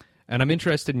 and I'm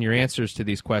interested in your answers to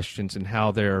these questions and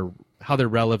how they're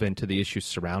relevant to the issues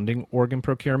surrounding organ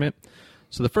procurement.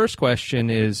 So the first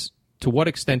question is, to what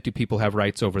extent do people have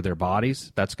rights over their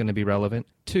bodies? That's going to be relevant.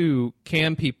 2,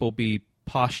 can people be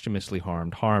posthumously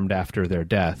harmed after their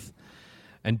death?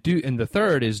 And the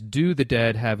third is, do the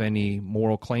dead have any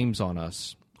moral claims on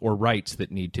us or rights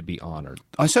that need to be honored?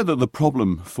 I said that the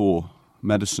problem for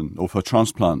medicine or for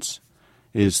transplants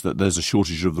is that there's a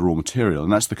shortage of the raw material,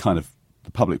 and that's the kind of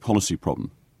the public policy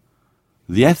problem.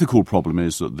 The ethical problem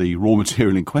is that the raw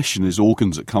material in question is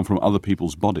organs that come from other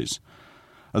people's bodies.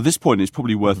 At this point, it's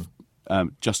probably worth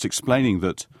just explaining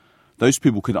that those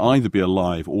people could either be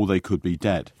alive or they could be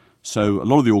dead. So a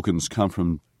lot of the organs come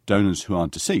from donors who are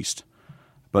deceased,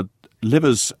 but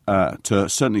livers to a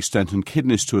certain extent and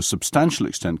kidneys to a substantial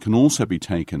extent can also be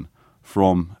taken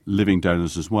from living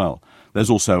donors as well. There's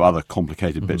also other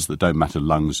complicated bits that don't matter,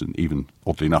 lungs and even,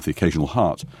 oddly enough, the occasional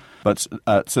heart. But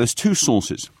so there's two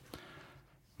sources.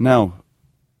 Now,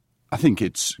 I think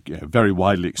it's very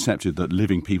widely accepted that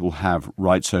living people have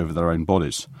rights over their own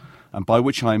bodies, and by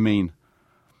which I mean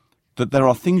that there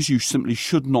are things you simply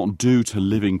should not do to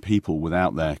living people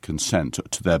without their consent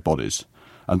to their bodies.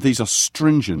 And these are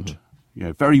stringent,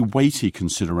 very weighty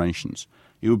considerations.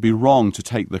 It would be wrong to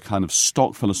take the kind of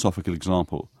stock philosophical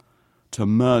example to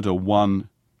murder one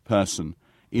person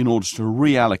in order to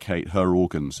reallocate her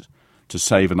organs to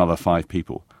save another 5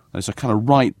 people. There's a kind of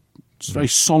right, it's a very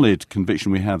solid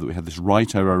conviction we have that we have this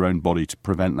right over our own body to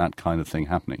prevent that kind of thing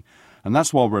happening. And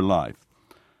that's while we're alive.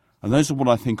 And those are what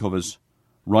I think of as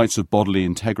rights of bodily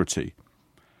integrity.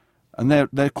 And they're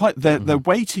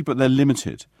weighty, but they're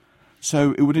limited.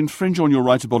 So it would infringe on your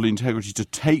right of bodily integrity to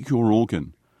take your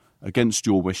organ against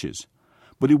your wishes.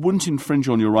 But it wouldn't infringe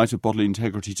on your right of bodily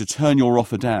integrity to turn your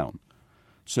offer down.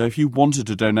 So if you wanted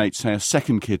to donate, say, a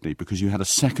second kidney because you had a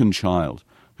second child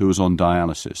who was on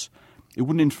dialysis, it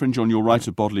wouldn't infringe on your right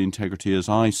of bodily integrity, as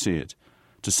I see it,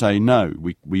 to say, no,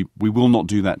 we will not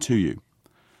do that to you.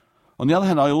 On the other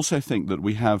hand, I also think that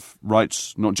we have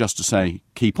rights not just to say,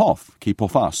 keep off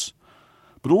us,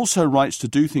 but also rights to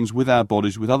do things with our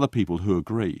bodies with other people who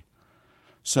agree.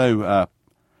 So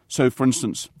for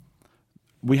instance,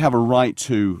 we have a right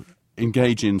to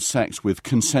engage in sex with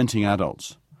consenting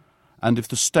adults. And if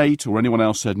the state or anyone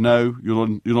else said, no, you're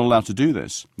not allowed to do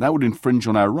this, that would infringe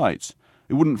on our rights.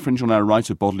 It wouldn't infringe on our right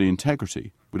of bodily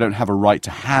integrity. We don't have a right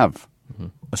to have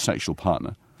a sexual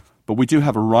partner. But we do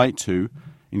have a right to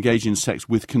engage in sex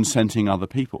with consenting other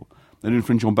people. They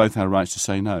infringe on both our rights to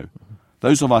say no.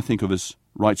 Those I think of as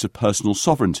rights of personal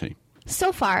sovereignty.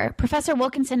 So far, Professor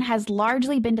Wilkinson has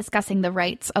largely been discussing the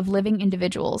rights of living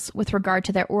individuals with regard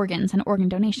to their organs and organ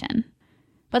donation.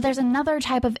 But there's another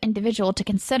type of individual to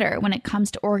consider when it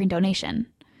comes to organ donation.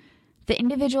 The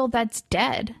individual that's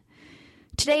dead.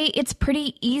 Today, it's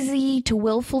pretty easy to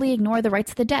willfully ignore the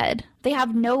rights of the dead. They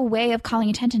have no way of calling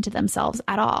attention to themselves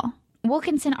at all.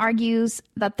 Wilkinson argues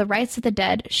that the rights of the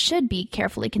dead should be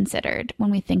carefully considered when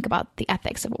we think about the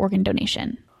ethics of organ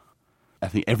donation. I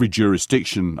think every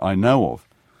jurisdiction I know of,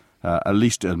 at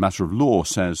least a matter of law,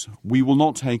 says we will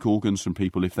not take organs from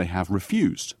people if they have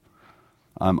refused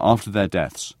after their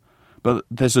deaths. But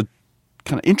there's a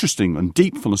kind of interesting and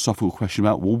deep philosophical question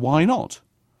about, well, why not?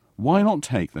 Why not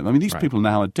take them? I mean, these people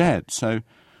now are dead, so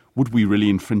would we really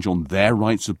infringe on their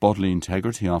rights of bodily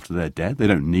integrity after they're dead? They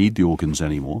don't need the organs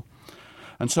anymore.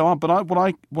 And so,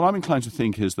 what I'm inclined to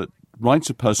think is that rights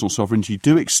of personal sovereignty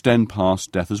do extend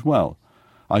past death as well.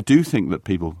 I do think that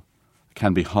people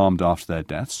can be harmed after their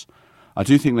deaths. I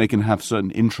do think they can have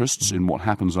certain interests in what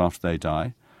happens after they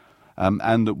die,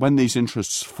 and that when these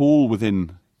interests fall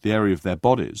within the area of their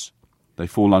bodies, they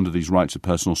fall under these rights of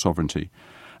personal sovereignty.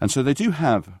 And so they do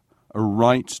have a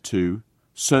right to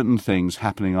certain things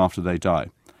happening after they die.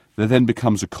 There then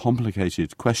becomes a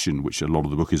complicated question, which a lot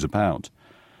of the book is about.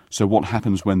 So what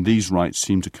happens when these rights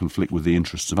seem to conflict with the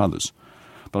interests of others?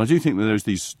 But I do think that there's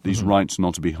these rights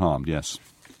not to be harmed, yes.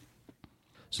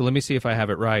 So let me see if I have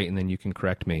it right, and then you can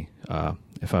correct me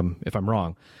if I'm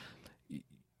wrong.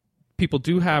 People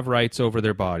do have rights over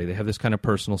their body. They have this kind of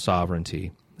personal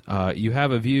sovereignty. You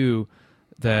have a view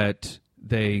that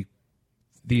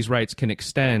these rights can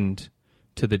extend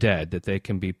to the dead, that they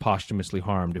can be posthumously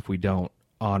harmed if we don't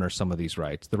honor some of these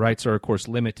rights. The rights are, of course,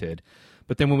 limited.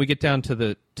 But then when we get down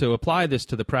to apply this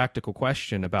to the practical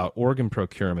question about organ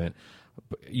procurement,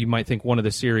 you might think one of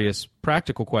the serious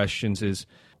practical questions is,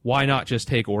 why not just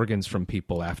take organs from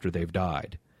people after they've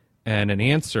died? And an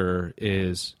answer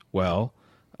is, well,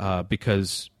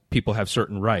 because people have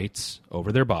certain rights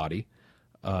over their body.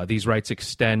 These rights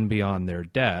extend beyond their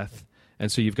death.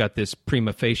 And so you've got this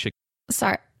prima facie.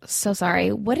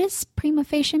 Sorry. What does prima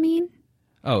facie mean?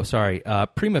 Oh, sorry.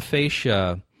 Prima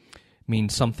facie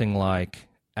means something like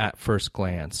at first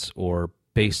glance or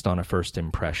based on a first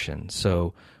impression.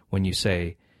 So when you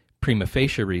say prima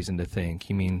facie reason to think,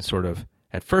 you mean sort of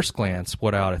at first glance,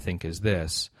 what I ought to think is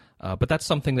this. But that's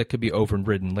something that could be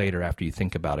overridden later after you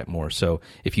think about it more. So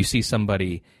if you see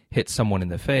somebody hit someone in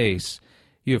the face,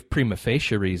 you have prima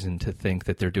facie reason to think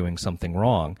that they're doing something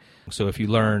wrong. So if you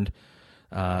learned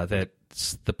that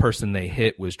the person they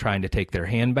hit was trying to take their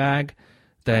handbag,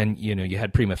 then you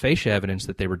had prima facie evidence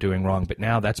that they were doing wrong, but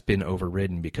now that's been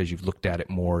overridden because you've looked at it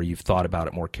more, you've thought about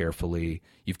it more carefully,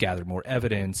 you've gathered more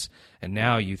evidence, and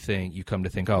now you come to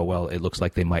think, oh, well, it looks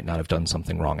like they might not have done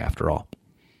something wrong after all.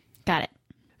 Got it.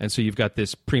 And so you've got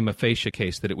this prima facie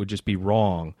case that it would just be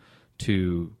wrong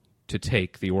to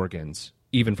take the organs,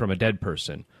 even from a dead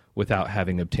person, without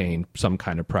having obtained some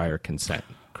kind of prior consent,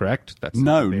 correct?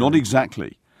 No, not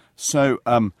exactly. So,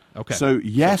 okay. So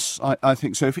yes, I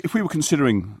think so. If we were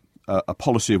considering a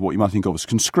policy of what you might think of as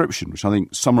conscription, which I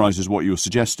think summarizes what you were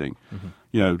suggesting,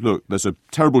 look, there's a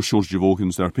terrible shortage of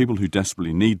organs. There are people who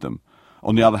desperately need them.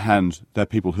 On the other hand, there are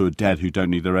people who are dead who don't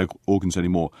need their organs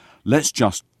anymore. Let's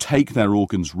just take their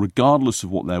organs regardless of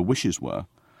what their wishes were.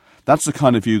 That's the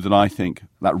kind of view that I think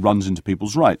that runs into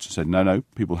people's rights. I said, no,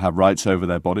 people have rights over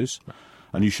their bodies,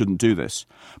 and you shouldn't do this.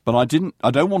 But I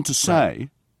don't want to say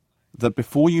that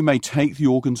before you may take the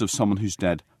organs of someone who's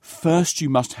dead, first you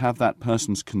must have that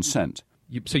person's consent.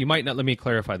 So you might not, let me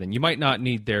clarify then, you might not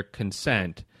need their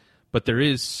consent, but there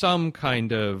is some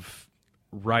kind of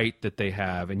right that they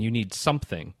have, and you need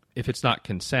something. If it's not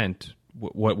consent,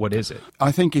 what is it?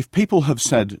 I think if people have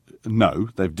said no,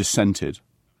 they've dissented,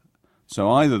 so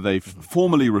either they've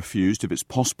formally refused, if it's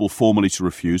possible formally to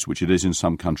refuse, which it is in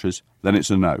some countries, then it's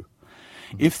a no.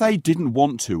 If they didn't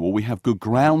want to, or we have good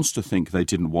grounds to think they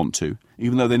didn't want to,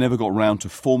 even though they never got round to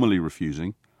formally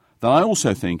refusing, then I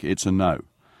also think it's a no.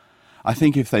 I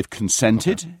think if they've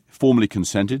consented, formally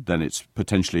consented, then it's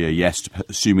potentially a yes,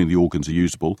 assuming the organs are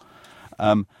usable.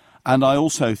 And I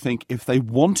also think if they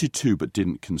wanted to but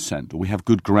didn't consent, or we have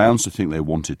good grounds to think they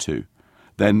wanted to,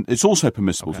 then it's also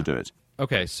permissible to do it.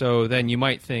 Okay, so then you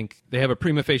might think they have a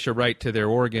prima facie right to their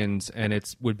organs, and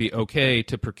it would be okay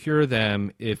to procure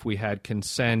them if we had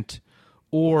consent,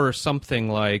 or something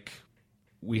like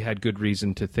we had good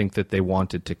reason to think that they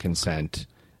wanted to consent,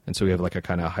 and so we have like a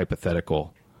kind of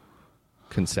hypothetical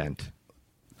consent.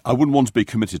 I wouldn't want to be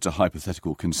committed to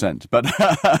hypothetical consent, but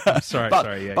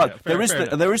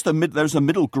there's a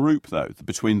middle group though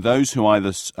between those who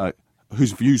either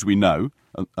whose views we know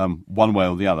one way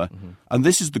or the other, and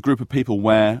this is the group of people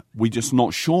where we're just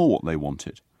not sure what they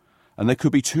wanted, and there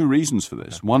could be two reasons for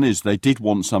this. One is they did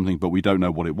want something, but we don't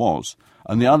know what it was,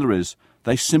 and the other is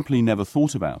they simply never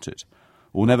thought about it,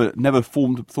 or never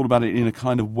thought about it in a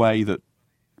kind of way that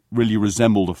really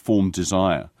resembled a formed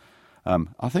desire.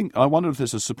 I wonder if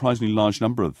there's a surprisingly large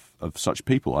number of such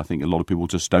people. I think a lot of people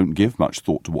just don't give much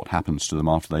thought to what happens to them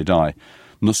after they die.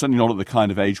 And they're certainly not at the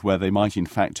kind of age where they might in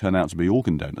fact turn out to be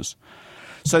organ donors.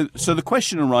 So the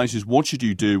question arises, what should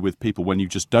you do with people when you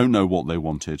just don't know what they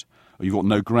wanted, or you've got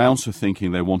no grounds for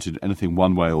thinking they wanted anything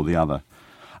one way or the other?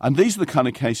 And these are the kind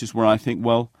of cases where I think,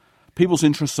 well, people's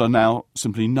interests are now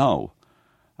simply null.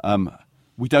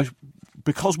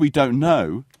 Because we don't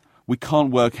know, we can't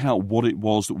work out what it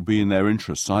was that would be in their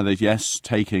interests, either yes,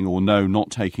 taking, or no, not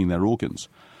taking their organs.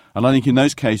 And I think in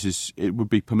those cases it would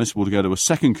be permissible to go to a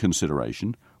second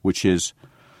consideration, which is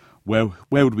where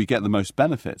would we get the most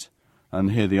benefit?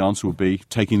 And here the answer would be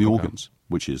taking the organs,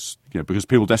 which is because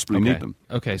people desperately need them.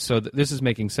 Okay, so this is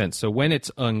making sense. So when it's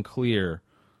unclear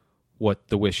what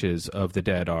the wishes of the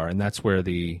dead are, and that's where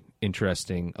a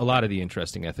lot of the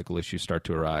interesting ethical issues start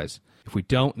to arise. If we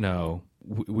don't know,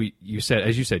 as you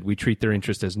said, we treat their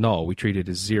interest as null. We treat it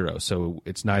as zero. So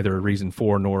it's neither a reason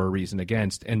for nor a reason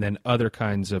against. And then other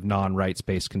kinds of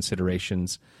non-rights-based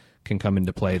considerations can come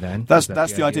into play then. That's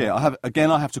the idea. I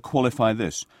have to qualify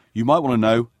this. You might want to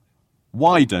know,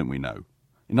 why don't we know?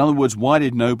 In other words, why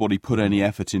did nobody put any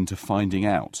effort into finding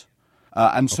out?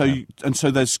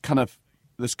 So there's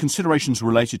considerations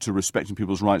related to respecting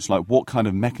people's rights, like what kind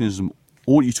of mechanism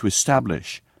ought you to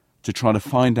establish to try to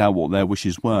find out what their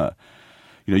wishes were.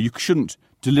 You shouldn't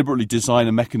deliberately design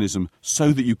a mechanism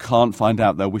so that you can't find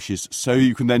out their wishes, so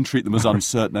you can then treat them as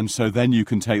uncertain, and so then you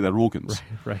can take their organs.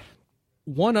 Right.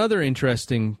 One other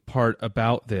interesting part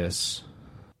about this,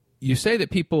 you say that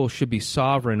people should be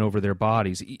sovereign over their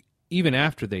bodies even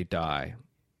after they die,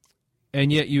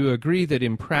 and yet you agree that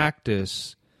in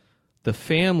practice the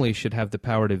family should have the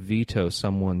power to veto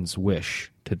someone's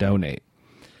wish to donate.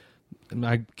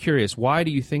 I'm curious, why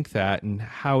do you think that, and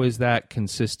how is that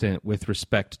consistent with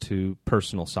respect to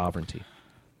personal sovereignty?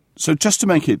 So just to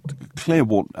make it clear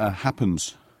what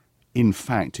happens, in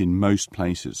fact, in most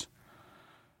places,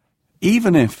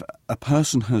 even if a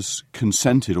person has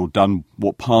consented or done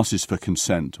what passes for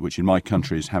consent, which in my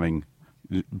country is having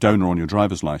donor on your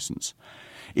driver's license,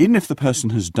 even if the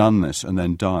person has done this and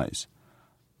then dies,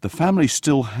 the family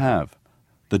still have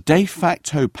the de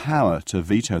facto power to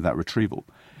veto that retrieval.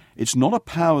 It's not a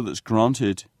power that's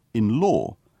granted in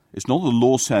law. It's not the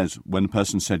law says when a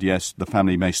person said yes, the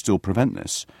family may still prevent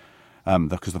this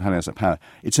because the family has that power.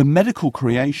 It's a medical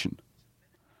creation.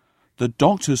 The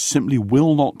doctors simply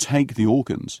will not take the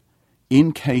organs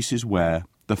in cases where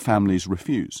the families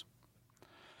refuse.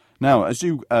 Now, as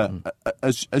you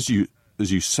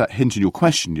hint in your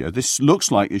question, this looks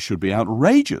like it should be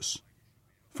outrageous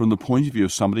from the point of view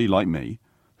of somebody like me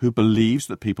who believes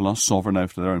that people are sovereign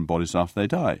over their own bodies after they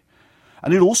die.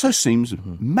 And it also seems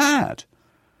mad.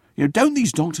 Don't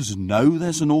these doctors know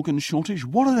there's an organ shortage?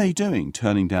 What are they doing,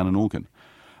 turning down an organ?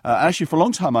 Actually, for a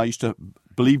long time, I used to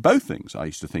believe both things. I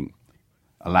used to think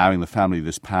allowing the family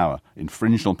this power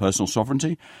infringed on personal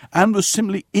sovereignty and was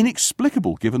simply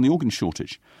inexplicable given the organ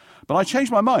shortage. But I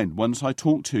changed my mind once I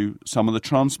talked to some of the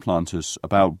transplanters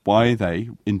about why they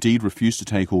indeed refused to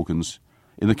take organs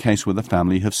in the case where the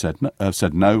family have said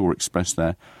no or expressed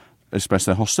their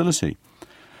hostility.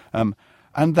 And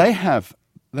they have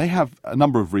a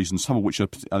number of reasons, some of which I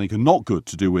think are not good,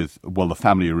 to do with, well, the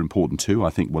family are important too.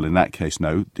 I think, well, in that case,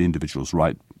 no, the individual's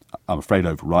right, I'm afraid,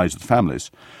 overrides the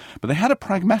family's. But they had a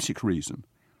pragmatic reason,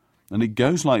 and it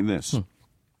goes like this.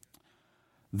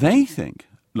 They think,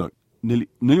 look,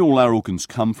 nearly all our organs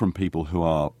come from people who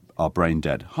are brain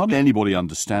dead. Hardly anybody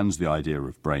understands the idea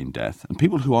of brain death, and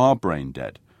people who are brain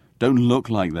dead don't look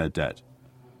like they're dead.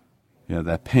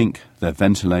 They're pink, they're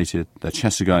ventilated, their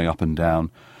chests are going up and down.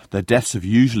 Their deaths have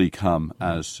usually come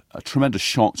as a tremendous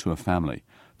shock to a family.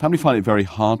 Family find it very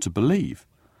hard to believe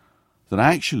that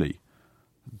actually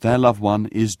their loved one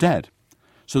is dead.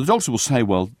 So the doctor will say,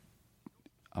 well,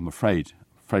 I'm afraid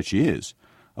she is,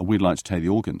 and we'd like to take the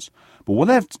organs. But what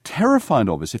they're terrified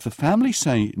of is if the family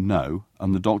say no,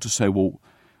 and the doctor say, well,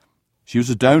 she was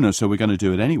a donor, so we're going to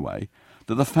do it anyway,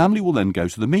 that the family will then go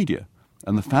to the media,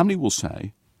 and the family will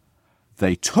say,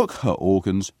 they took her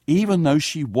organs even though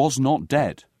she was not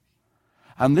dead.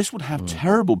 And this would have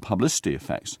terrible publicity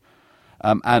effects.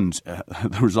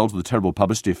 The result of the terrible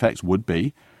publicity effects would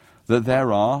be that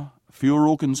there are fewer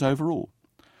organs overall.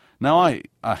 Now, I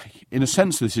in a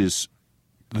sense, this is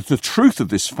the truth of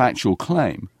this factual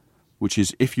claim, which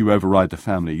is if you override the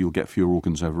family, you'll get fewer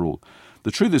organs overall.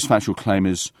 The truth of this factual claim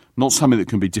is not something that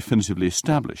can be definitively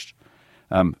established.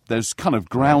 There's kind of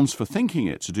grounds for thinking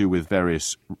it to do with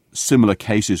various similar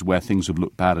cases where things have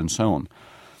looked bad and so on.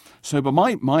 So, but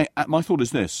my thought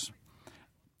is this.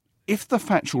 If the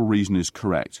factual reason is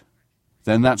correct,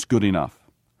 then that's good enough.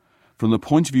 From the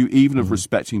point of view even of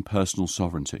respecting personal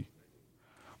sovereignty.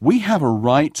 We have a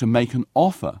right to make an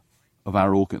offer of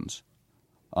our organs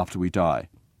after we die.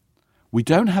 We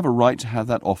don't have a right to have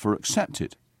that offer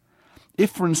accepted.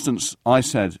 If, for instance, I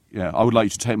said, I would like you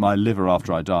to take my liver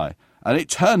after I die, and it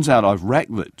turns out I've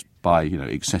wrecked it by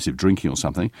excessive drinking or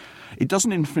something, it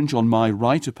doesn't infringe on my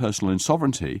right of personal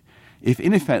sovereignty if,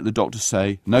 in effect, the doctors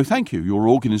say, no, thank you, your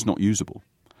organ is not usable.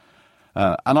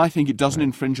 And I think it doesn't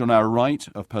infringe on our right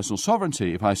of personal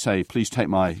sovereignty if I say, please take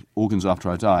my organs after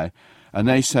I die, and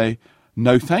they say,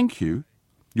 no, thank you,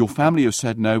 your family have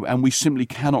said no, and we simply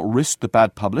cannot risk the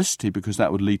bad publicity because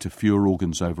that would lead to fewer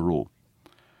organs overall.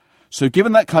 So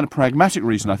given that kind of pragmatic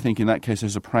reason, I think in that case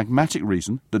there's a pragmatic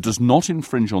reason that does not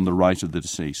infringe on the right of the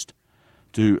deceased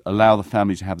to allow the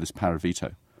family to have this power of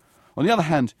veto. On the other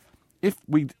hand, if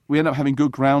we end up having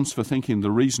good grounds for thinking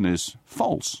the reason is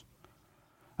false,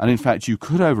 and in fact you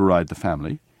could override the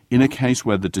family in a case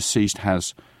where the deceased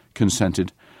has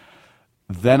consented,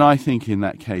 then I think in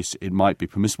that case it might be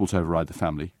permissible to override the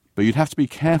family. But you'd have to be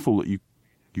careful that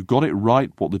you got it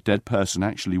right what the dead person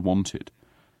actually wanted.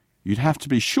 You'd have to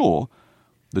be sure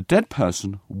the dead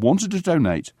person wanted to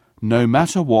donate no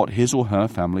matter what his or her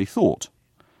family thought.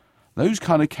 Those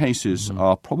kind of cases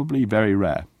are probably very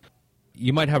rare.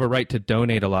 You might have a right to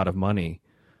donate a lot of money,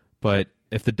 but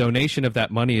if the donation of that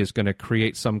money is going to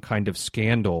create some kind of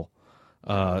scandal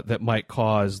that might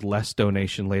cause less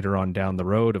donation later on down the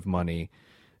road of money,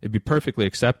 it'd be perfectly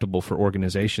acceptable for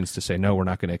organizations to say, no, we're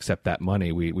not going to accept that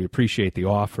money. We appreciate the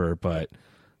offer, but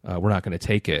we're not going to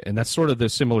take it. And that's sort of the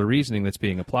similar reasoning that's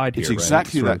being applied here. It's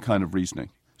exactly that kind of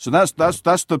reasoning. So that's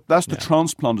the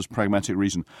transplanter's pragmatic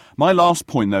reason. My last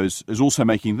point, though, is also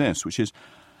making this, which is,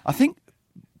 I think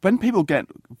when people get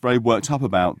very worked up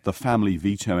about the family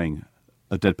vetoing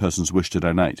a dead person's wish to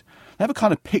donate, they have a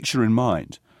kind of picture in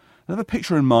mind. They have a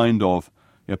picture in mind of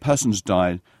a person's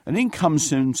died, and in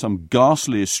comes in some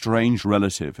ghastly, estranged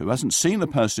relative who hasn't seen the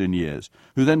person in years,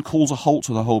 who then calls a halt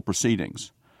to the whole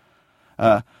proceedings.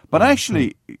 But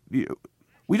actually,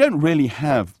 we don't really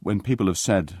have, when people have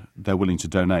said they're willing to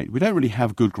donate, we don't really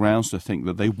have good grounds to think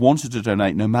that they wanted to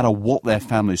donate no matter what their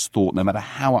families thought, no matter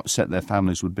how upset their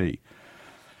families would be.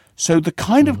 So the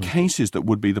kind of cases that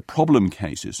would be the problem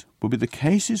cases would be the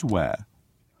cases where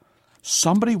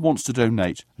somebody wants to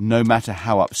donate no matter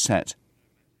how upset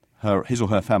his or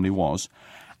her family was,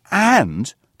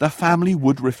 and the family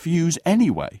would refuse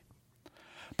anyway.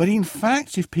 But in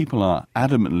fact, if people are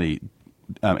adamantly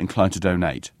inclined to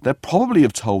donate, they probably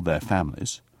have told their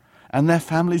families, and their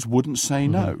families wouldn't say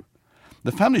no.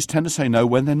 The families tend to say no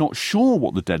when they're not sure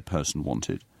what the dead person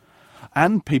wanted.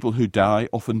 And people who die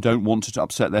often don't want to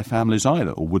upset their families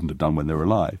either, or wouldn't have done when they were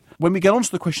alive. When we get on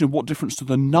to the question of what difference to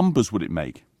the numbers would it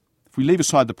make, if we leave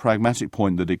aside the pragmatic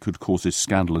point that it could cause this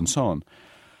scandal and so on,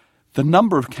 the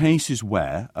number of cases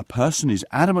where a person is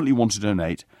adamantly wanting to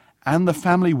donate and the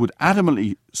family would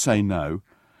adamantly say no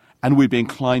and we'd be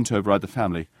inclined to override the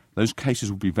family, those cases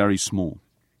would be very small.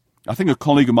 I think a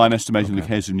colleague of mine estimated in the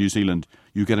case of New Zealand,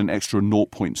 you get an extra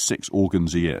 0.6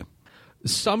 organs a year.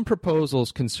 Some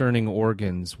proposals concerning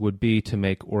organs would be to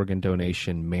make organ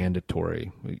donation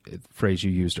mandatory, a phrase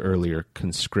you used earlier,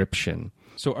 conscription.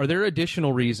 So are there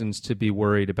additional reasons to be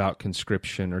worried about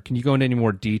conscription, or can you go into any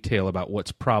more detail about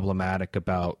what's problematic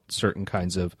about certain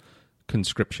kinds of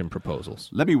conscription proposals?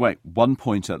 Let me make one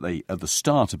point at the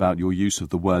start about your use of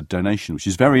the word donation, which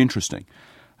is very interesting.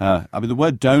 The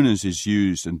word donors is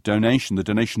used, and donation, the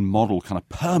donation model kind of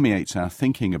permeates our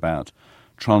thinking about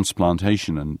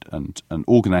transplantation and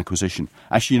organ acquisition,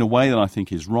 actually in a way that I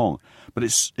think is wrong. But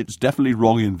it's definitely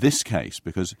wrong in this case,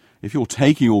 because if you're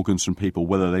taking organs from people,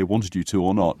 whether they wanted you to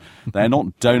or not, they're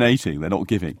not donating, they're not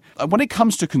giving. When it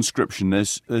comes to conscription,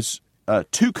 there's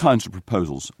two kinds of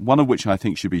proposals, one of which I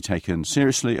think should be taken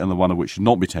seriously and the one of which should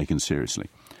not be taken seriously.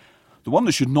 The one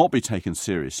that should not be taken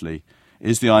seriously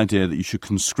is the idea that you should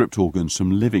conscript organs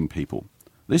from living people.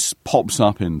 This pops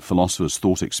up in philosophers'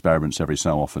 thought experiments every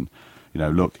so often.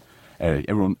 look,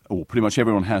 everyone, or pretty much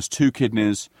everyone has 2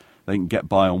 kidneys. They can get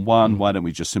by on one. Why don't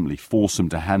we just simply force them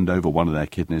to hand over one of their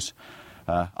kidneys?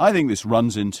 I think this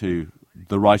runs into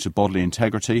the right of bodily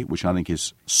integrity, which I think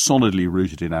is solidly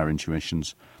rooted in our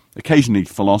intuitions. Occasionally,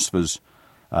 philosophers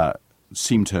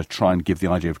seem to try and give the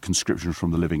idea of conscription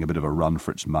from the living a bit of a run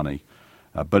for its money.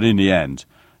 But in the end,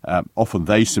 often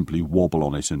they simply wobble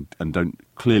on it and don't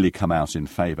clearly come out in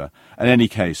favour. In any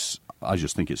case, I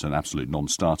just think it's an absolute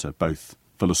non-starter, both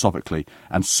philosophically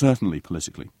and certainly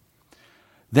politically.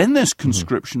 Then there's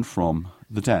conscription from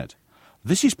the dead.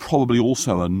 This is probably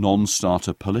also a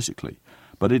non-starter politically,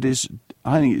 but I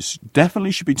think it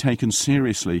definitely should be taken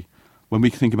seriously when we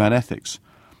think about ethics.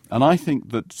 And I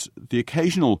think that the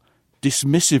occasional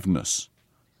dismissiveness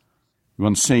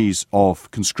one sees of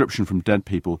conscription from dead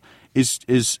people is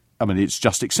it's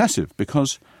just excessive,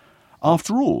 because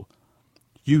after all,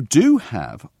 you do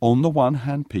have, on the one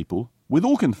hand, people with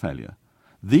organ failure.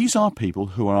 These are people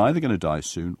who are either going to die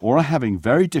soon or are having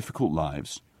very difficult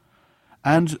lives,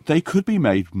 and they could be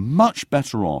made much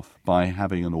better off by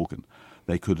having an organ.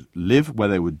 They could live where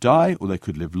they would die, or they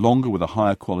could live longer with a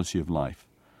higher quality of life.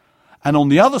 And on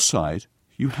the other side,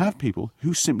 you have people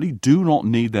who simply do not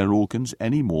need their organs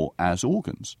anymore as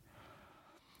organs.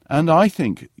 And I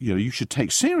think you should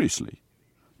take seriously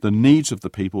the needs of the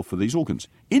people for these organs.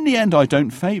 In the end, I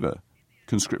don't favour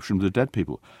conscription of the dead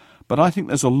people, but I think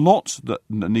there's a lot that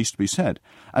needs to be said.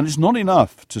 And it's not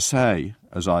enough to say,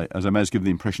 as I may have given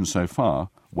the impression so far,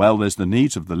 well, there's the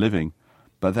needs of the living,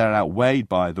 but they're outweighed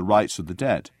by the rights of the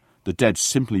dead. The dead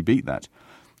simply beat that.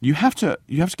 You have to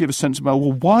give a sense about,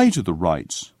 well, why do the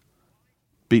rights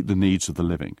beat the needs of the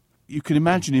living? You can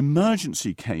imagine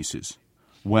emergency cases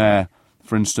where,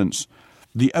 for instance,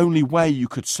 the only way you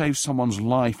could save someone's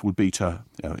life would be to,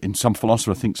 in some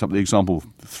philosopher thinks up the example,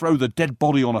 throw the dead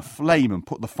body on a flame and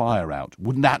put the fire out.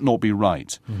 Wouldn't that not be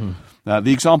right?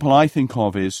 The example I think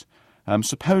of is,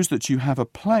 suppose that you have a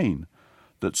plane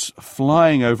that's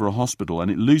flying over a hospital and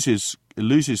it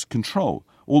loses control.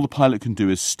 All the pilot can do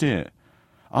is steer.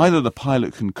 Either the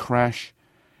pilot can crash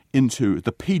into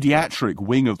the paediatric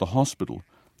wing of the hospital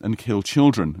and kill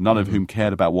children, none of whom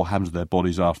cared about what happens to their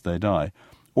bodies after they die,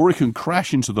 or it can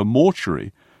crash into the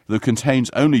mortuary that contains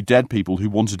only dead people who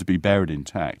wanted to be buried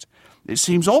intact. It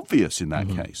seems obvious in that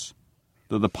case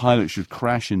that the pilot should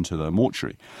crash into the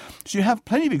mortuary. So you have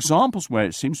plenty of examples where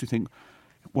it seems to think,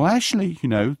 well, actually,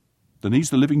 the needs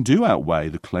of the living do outweigh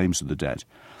the claims of the dead.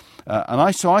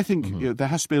 So I think there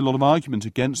has to be a lot of argument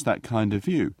against that kind of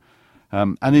view.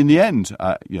 And in the end,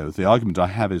 the argument I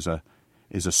have is a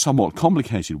somewhat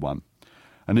complicated one.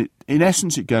 And in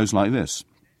essence, it goes like this.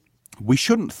 We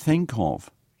shouldn't think of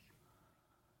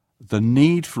the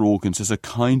need for organs as a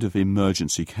kind of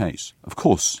emergency case. Of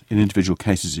course, in individual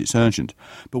cases it's urgent,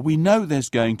 but we know there's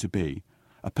going to be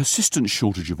a persistent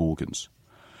shortage of organs.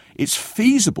 It's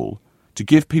feasible to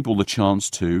give people the chance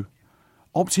to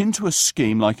opt into a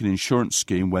scheme like an insurance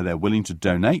scheme where they're willing to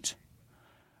donate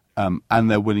and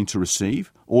they're willing to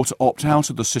receive, or to opt out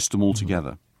of the system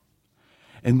altogether.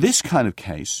 In this kind of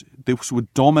case, this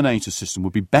would dominate a system,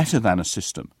 would be better than a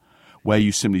system where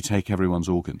you simply take everyone's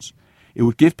organs. It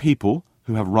would give people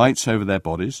who have rights over their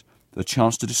bodies the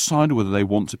chance to decide whether they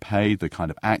want to pay the kind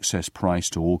of access price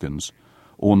to organs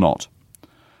or not.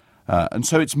 And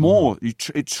so it's more,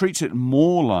 it treats it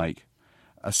more like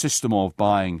a system of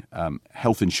buying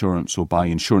health insurance or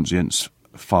buying insurance against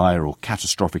fire or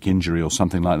catastrophic injury or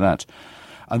something like that.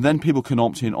 And then people can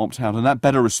opt in, opt out, and that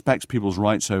better respects people's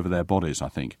rights over their bodies, I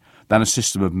think, than a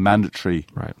system of mandatory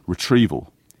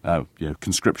retrieval,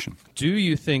 conscription. Do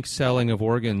you think selling of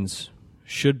organs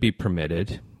should be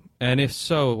permitted? And if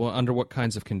so, well, under what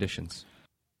kinds of conditions?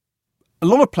 A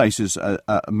lot of places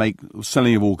make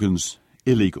selling of organs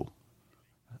illegal.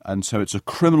 And so it's a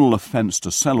criminal offence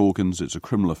to sell organs, it's a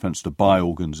criminal offence to buy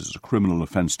organs, it's a criminal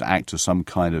offence to act as some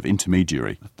kind of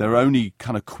intermediary. There are only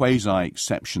kind of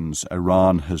quasi-exceptions.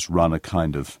 Iran has run a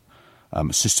kind of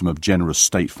system of generous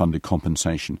state-funded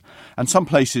compensation. And some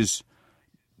places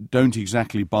don't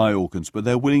exactly buy organs, but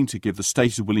the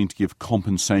state is willing to give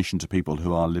compensation to people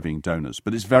who are living donors.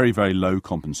 But it's very, very low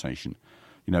compensation.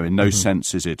 In no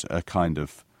sense is it a kind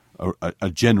of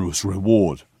a generous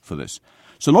reward for this.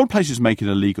 So a lot of places make it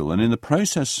illegal, and in the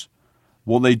process,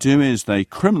 what they do is they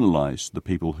criminalise the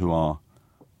people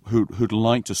who'd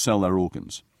like to sell their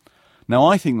organs. Now,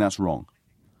 I think that's wrong.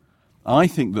 I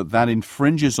think that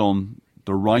infringes on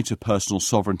the right of personal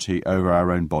sovereignty over our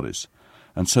own bodies.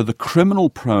 And so the criminal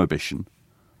prohibition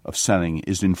of selling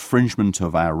is infringement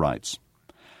of our rights.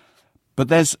 But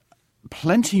there's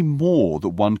plenty more that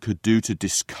one could do to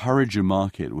discourage a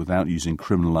market without using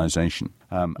criminalization.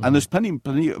 And there's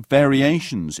plenty of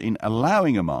variations in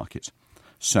allowing a market.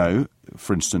 So,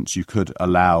 for instance, you could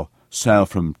allow sale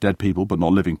from dead people but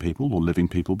not living people, or living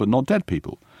people but not dead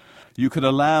people. You could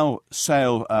allow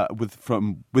sale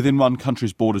from within one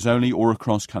country's borders only or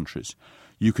across countries.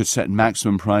 You could set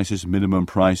maximum prices, minimum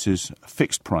prices,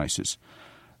 fixed prices.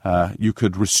 You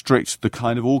could restrict the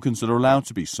kind of organs that are allowed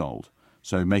to be sold,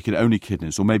 so make it only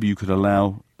kidneys, or maybe you could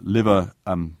allow liver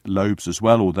lobes as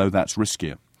well, although that's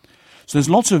riskier. So there's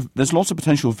lots of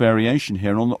potential variation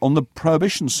here. And on the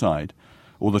prohibition side,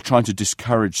 or the trying to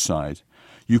discourage side,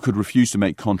 you could refuse to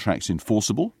make contracts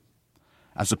enforceable,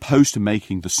 as opposed to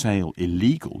making the sale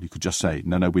illegal. You could just say,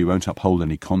 no, we won't uphold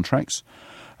any contracts.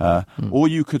 Or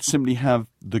you could simply have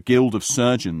the Guild of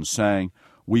Surgeons saying,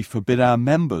 we forbid our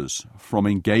members from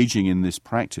engaging in this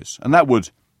practice. And that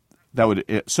would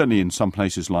certainly in some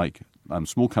places like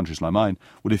small countries like mine,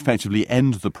 would effectively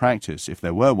end the practice, if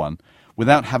there were one,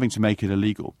 without having to make it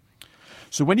illegal.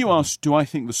 So when you ask, do I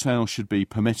think the sale should be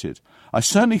permitted? I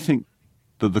certainly think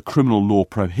that the criminal law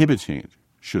prohibiting it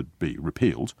should be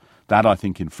repealed. That, I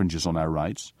think, infringes on our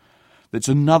rights. It's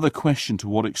another question to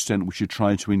what extent we should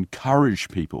try to encourage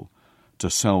people to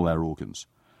sell their organs.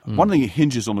 One thing it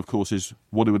hinges on, of course, is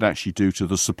what it would actually do to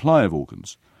the supply of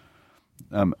organs.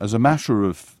 As a matter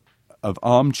of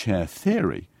armchair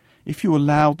theory, if you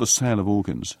allowed the sale of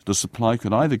organs, the supply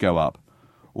could either go up,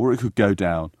 or it could go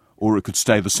down, or it could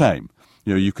stay the same.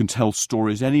 You can tell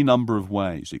stories any number of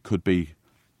ways. It could be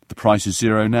the price is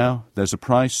zero now, there's a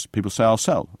price, people say, I'll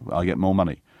sell, I'll get more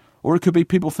money. Or it could be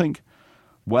people think,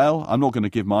 well, I'm not going to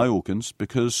give my organs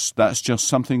because that's just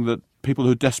something that people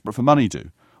who are desperate for money do,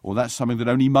 or that's something that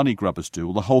only money grubbers do,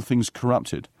 or the whole thing's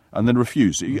corrupted, and then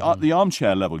refuse. At the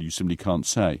armchair level, you simply can't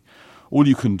say. All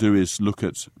you can do is look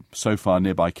at so far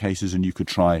nearby cases, and you could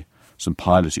try some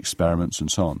pilot experiments and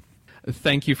so on.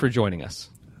 Thank you for joining us.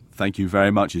 Thank you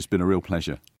very much. It's been a real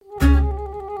pleasure.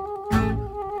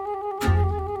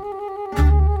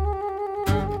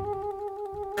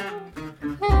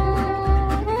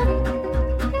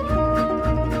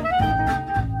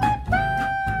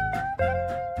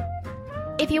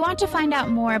 If you want to find out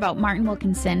more about Martin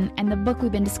Wilkinson and the book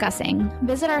we've been discussing,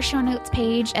 visit our show notes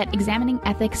page at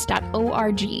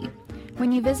examiningethics.org.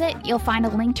 When you visit, you'll find a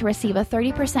link to receive a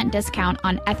 30% discount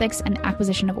on ethics and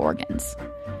acquisition of organs.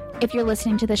 If you're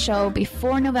listening to the show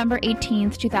before November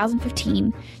 18th,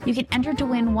 2015, you can enter to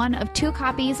win one of 2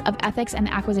 copies of Ethics and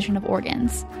Acquisition of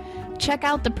Organs. Check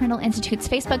out the Prindle Institute's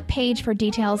Facebook page for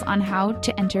details on how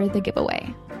to enter the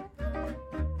giveaway.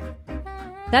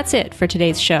 That's it for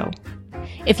today's show.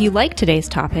 If you like today's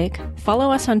topic,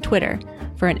 follow us on Twitter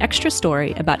for an extra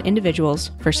story about individuals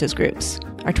versus groups.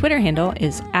 Our Twitter handle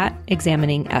is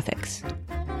 @examiningethics.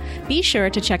 Be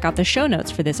sure to check out the show notes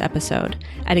for this episode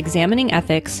at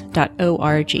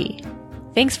examiningethics.org.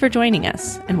 Thanks for joining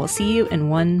us, and we'll see you in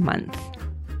 1 month.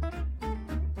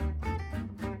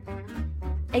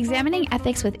 Examining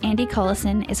Ethics with Andy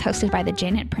Cullison is hosted by the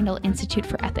Janet Prindle Institute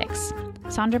for Ethics.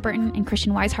 Sandra Burton and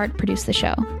Christian Weishart produced the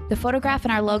show. The photograph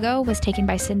in our logo was taken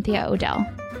by Cynthia Odell.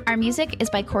 Our music is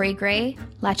by Corey Gray,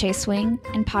 Lache Swing,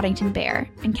 and Poddington Bear,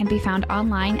 and can be found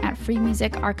online at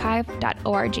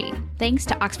freemusicarchive.org. Thanks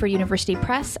to Oxford University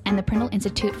Press and the Prindle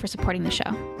Institute for supporting the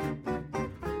show.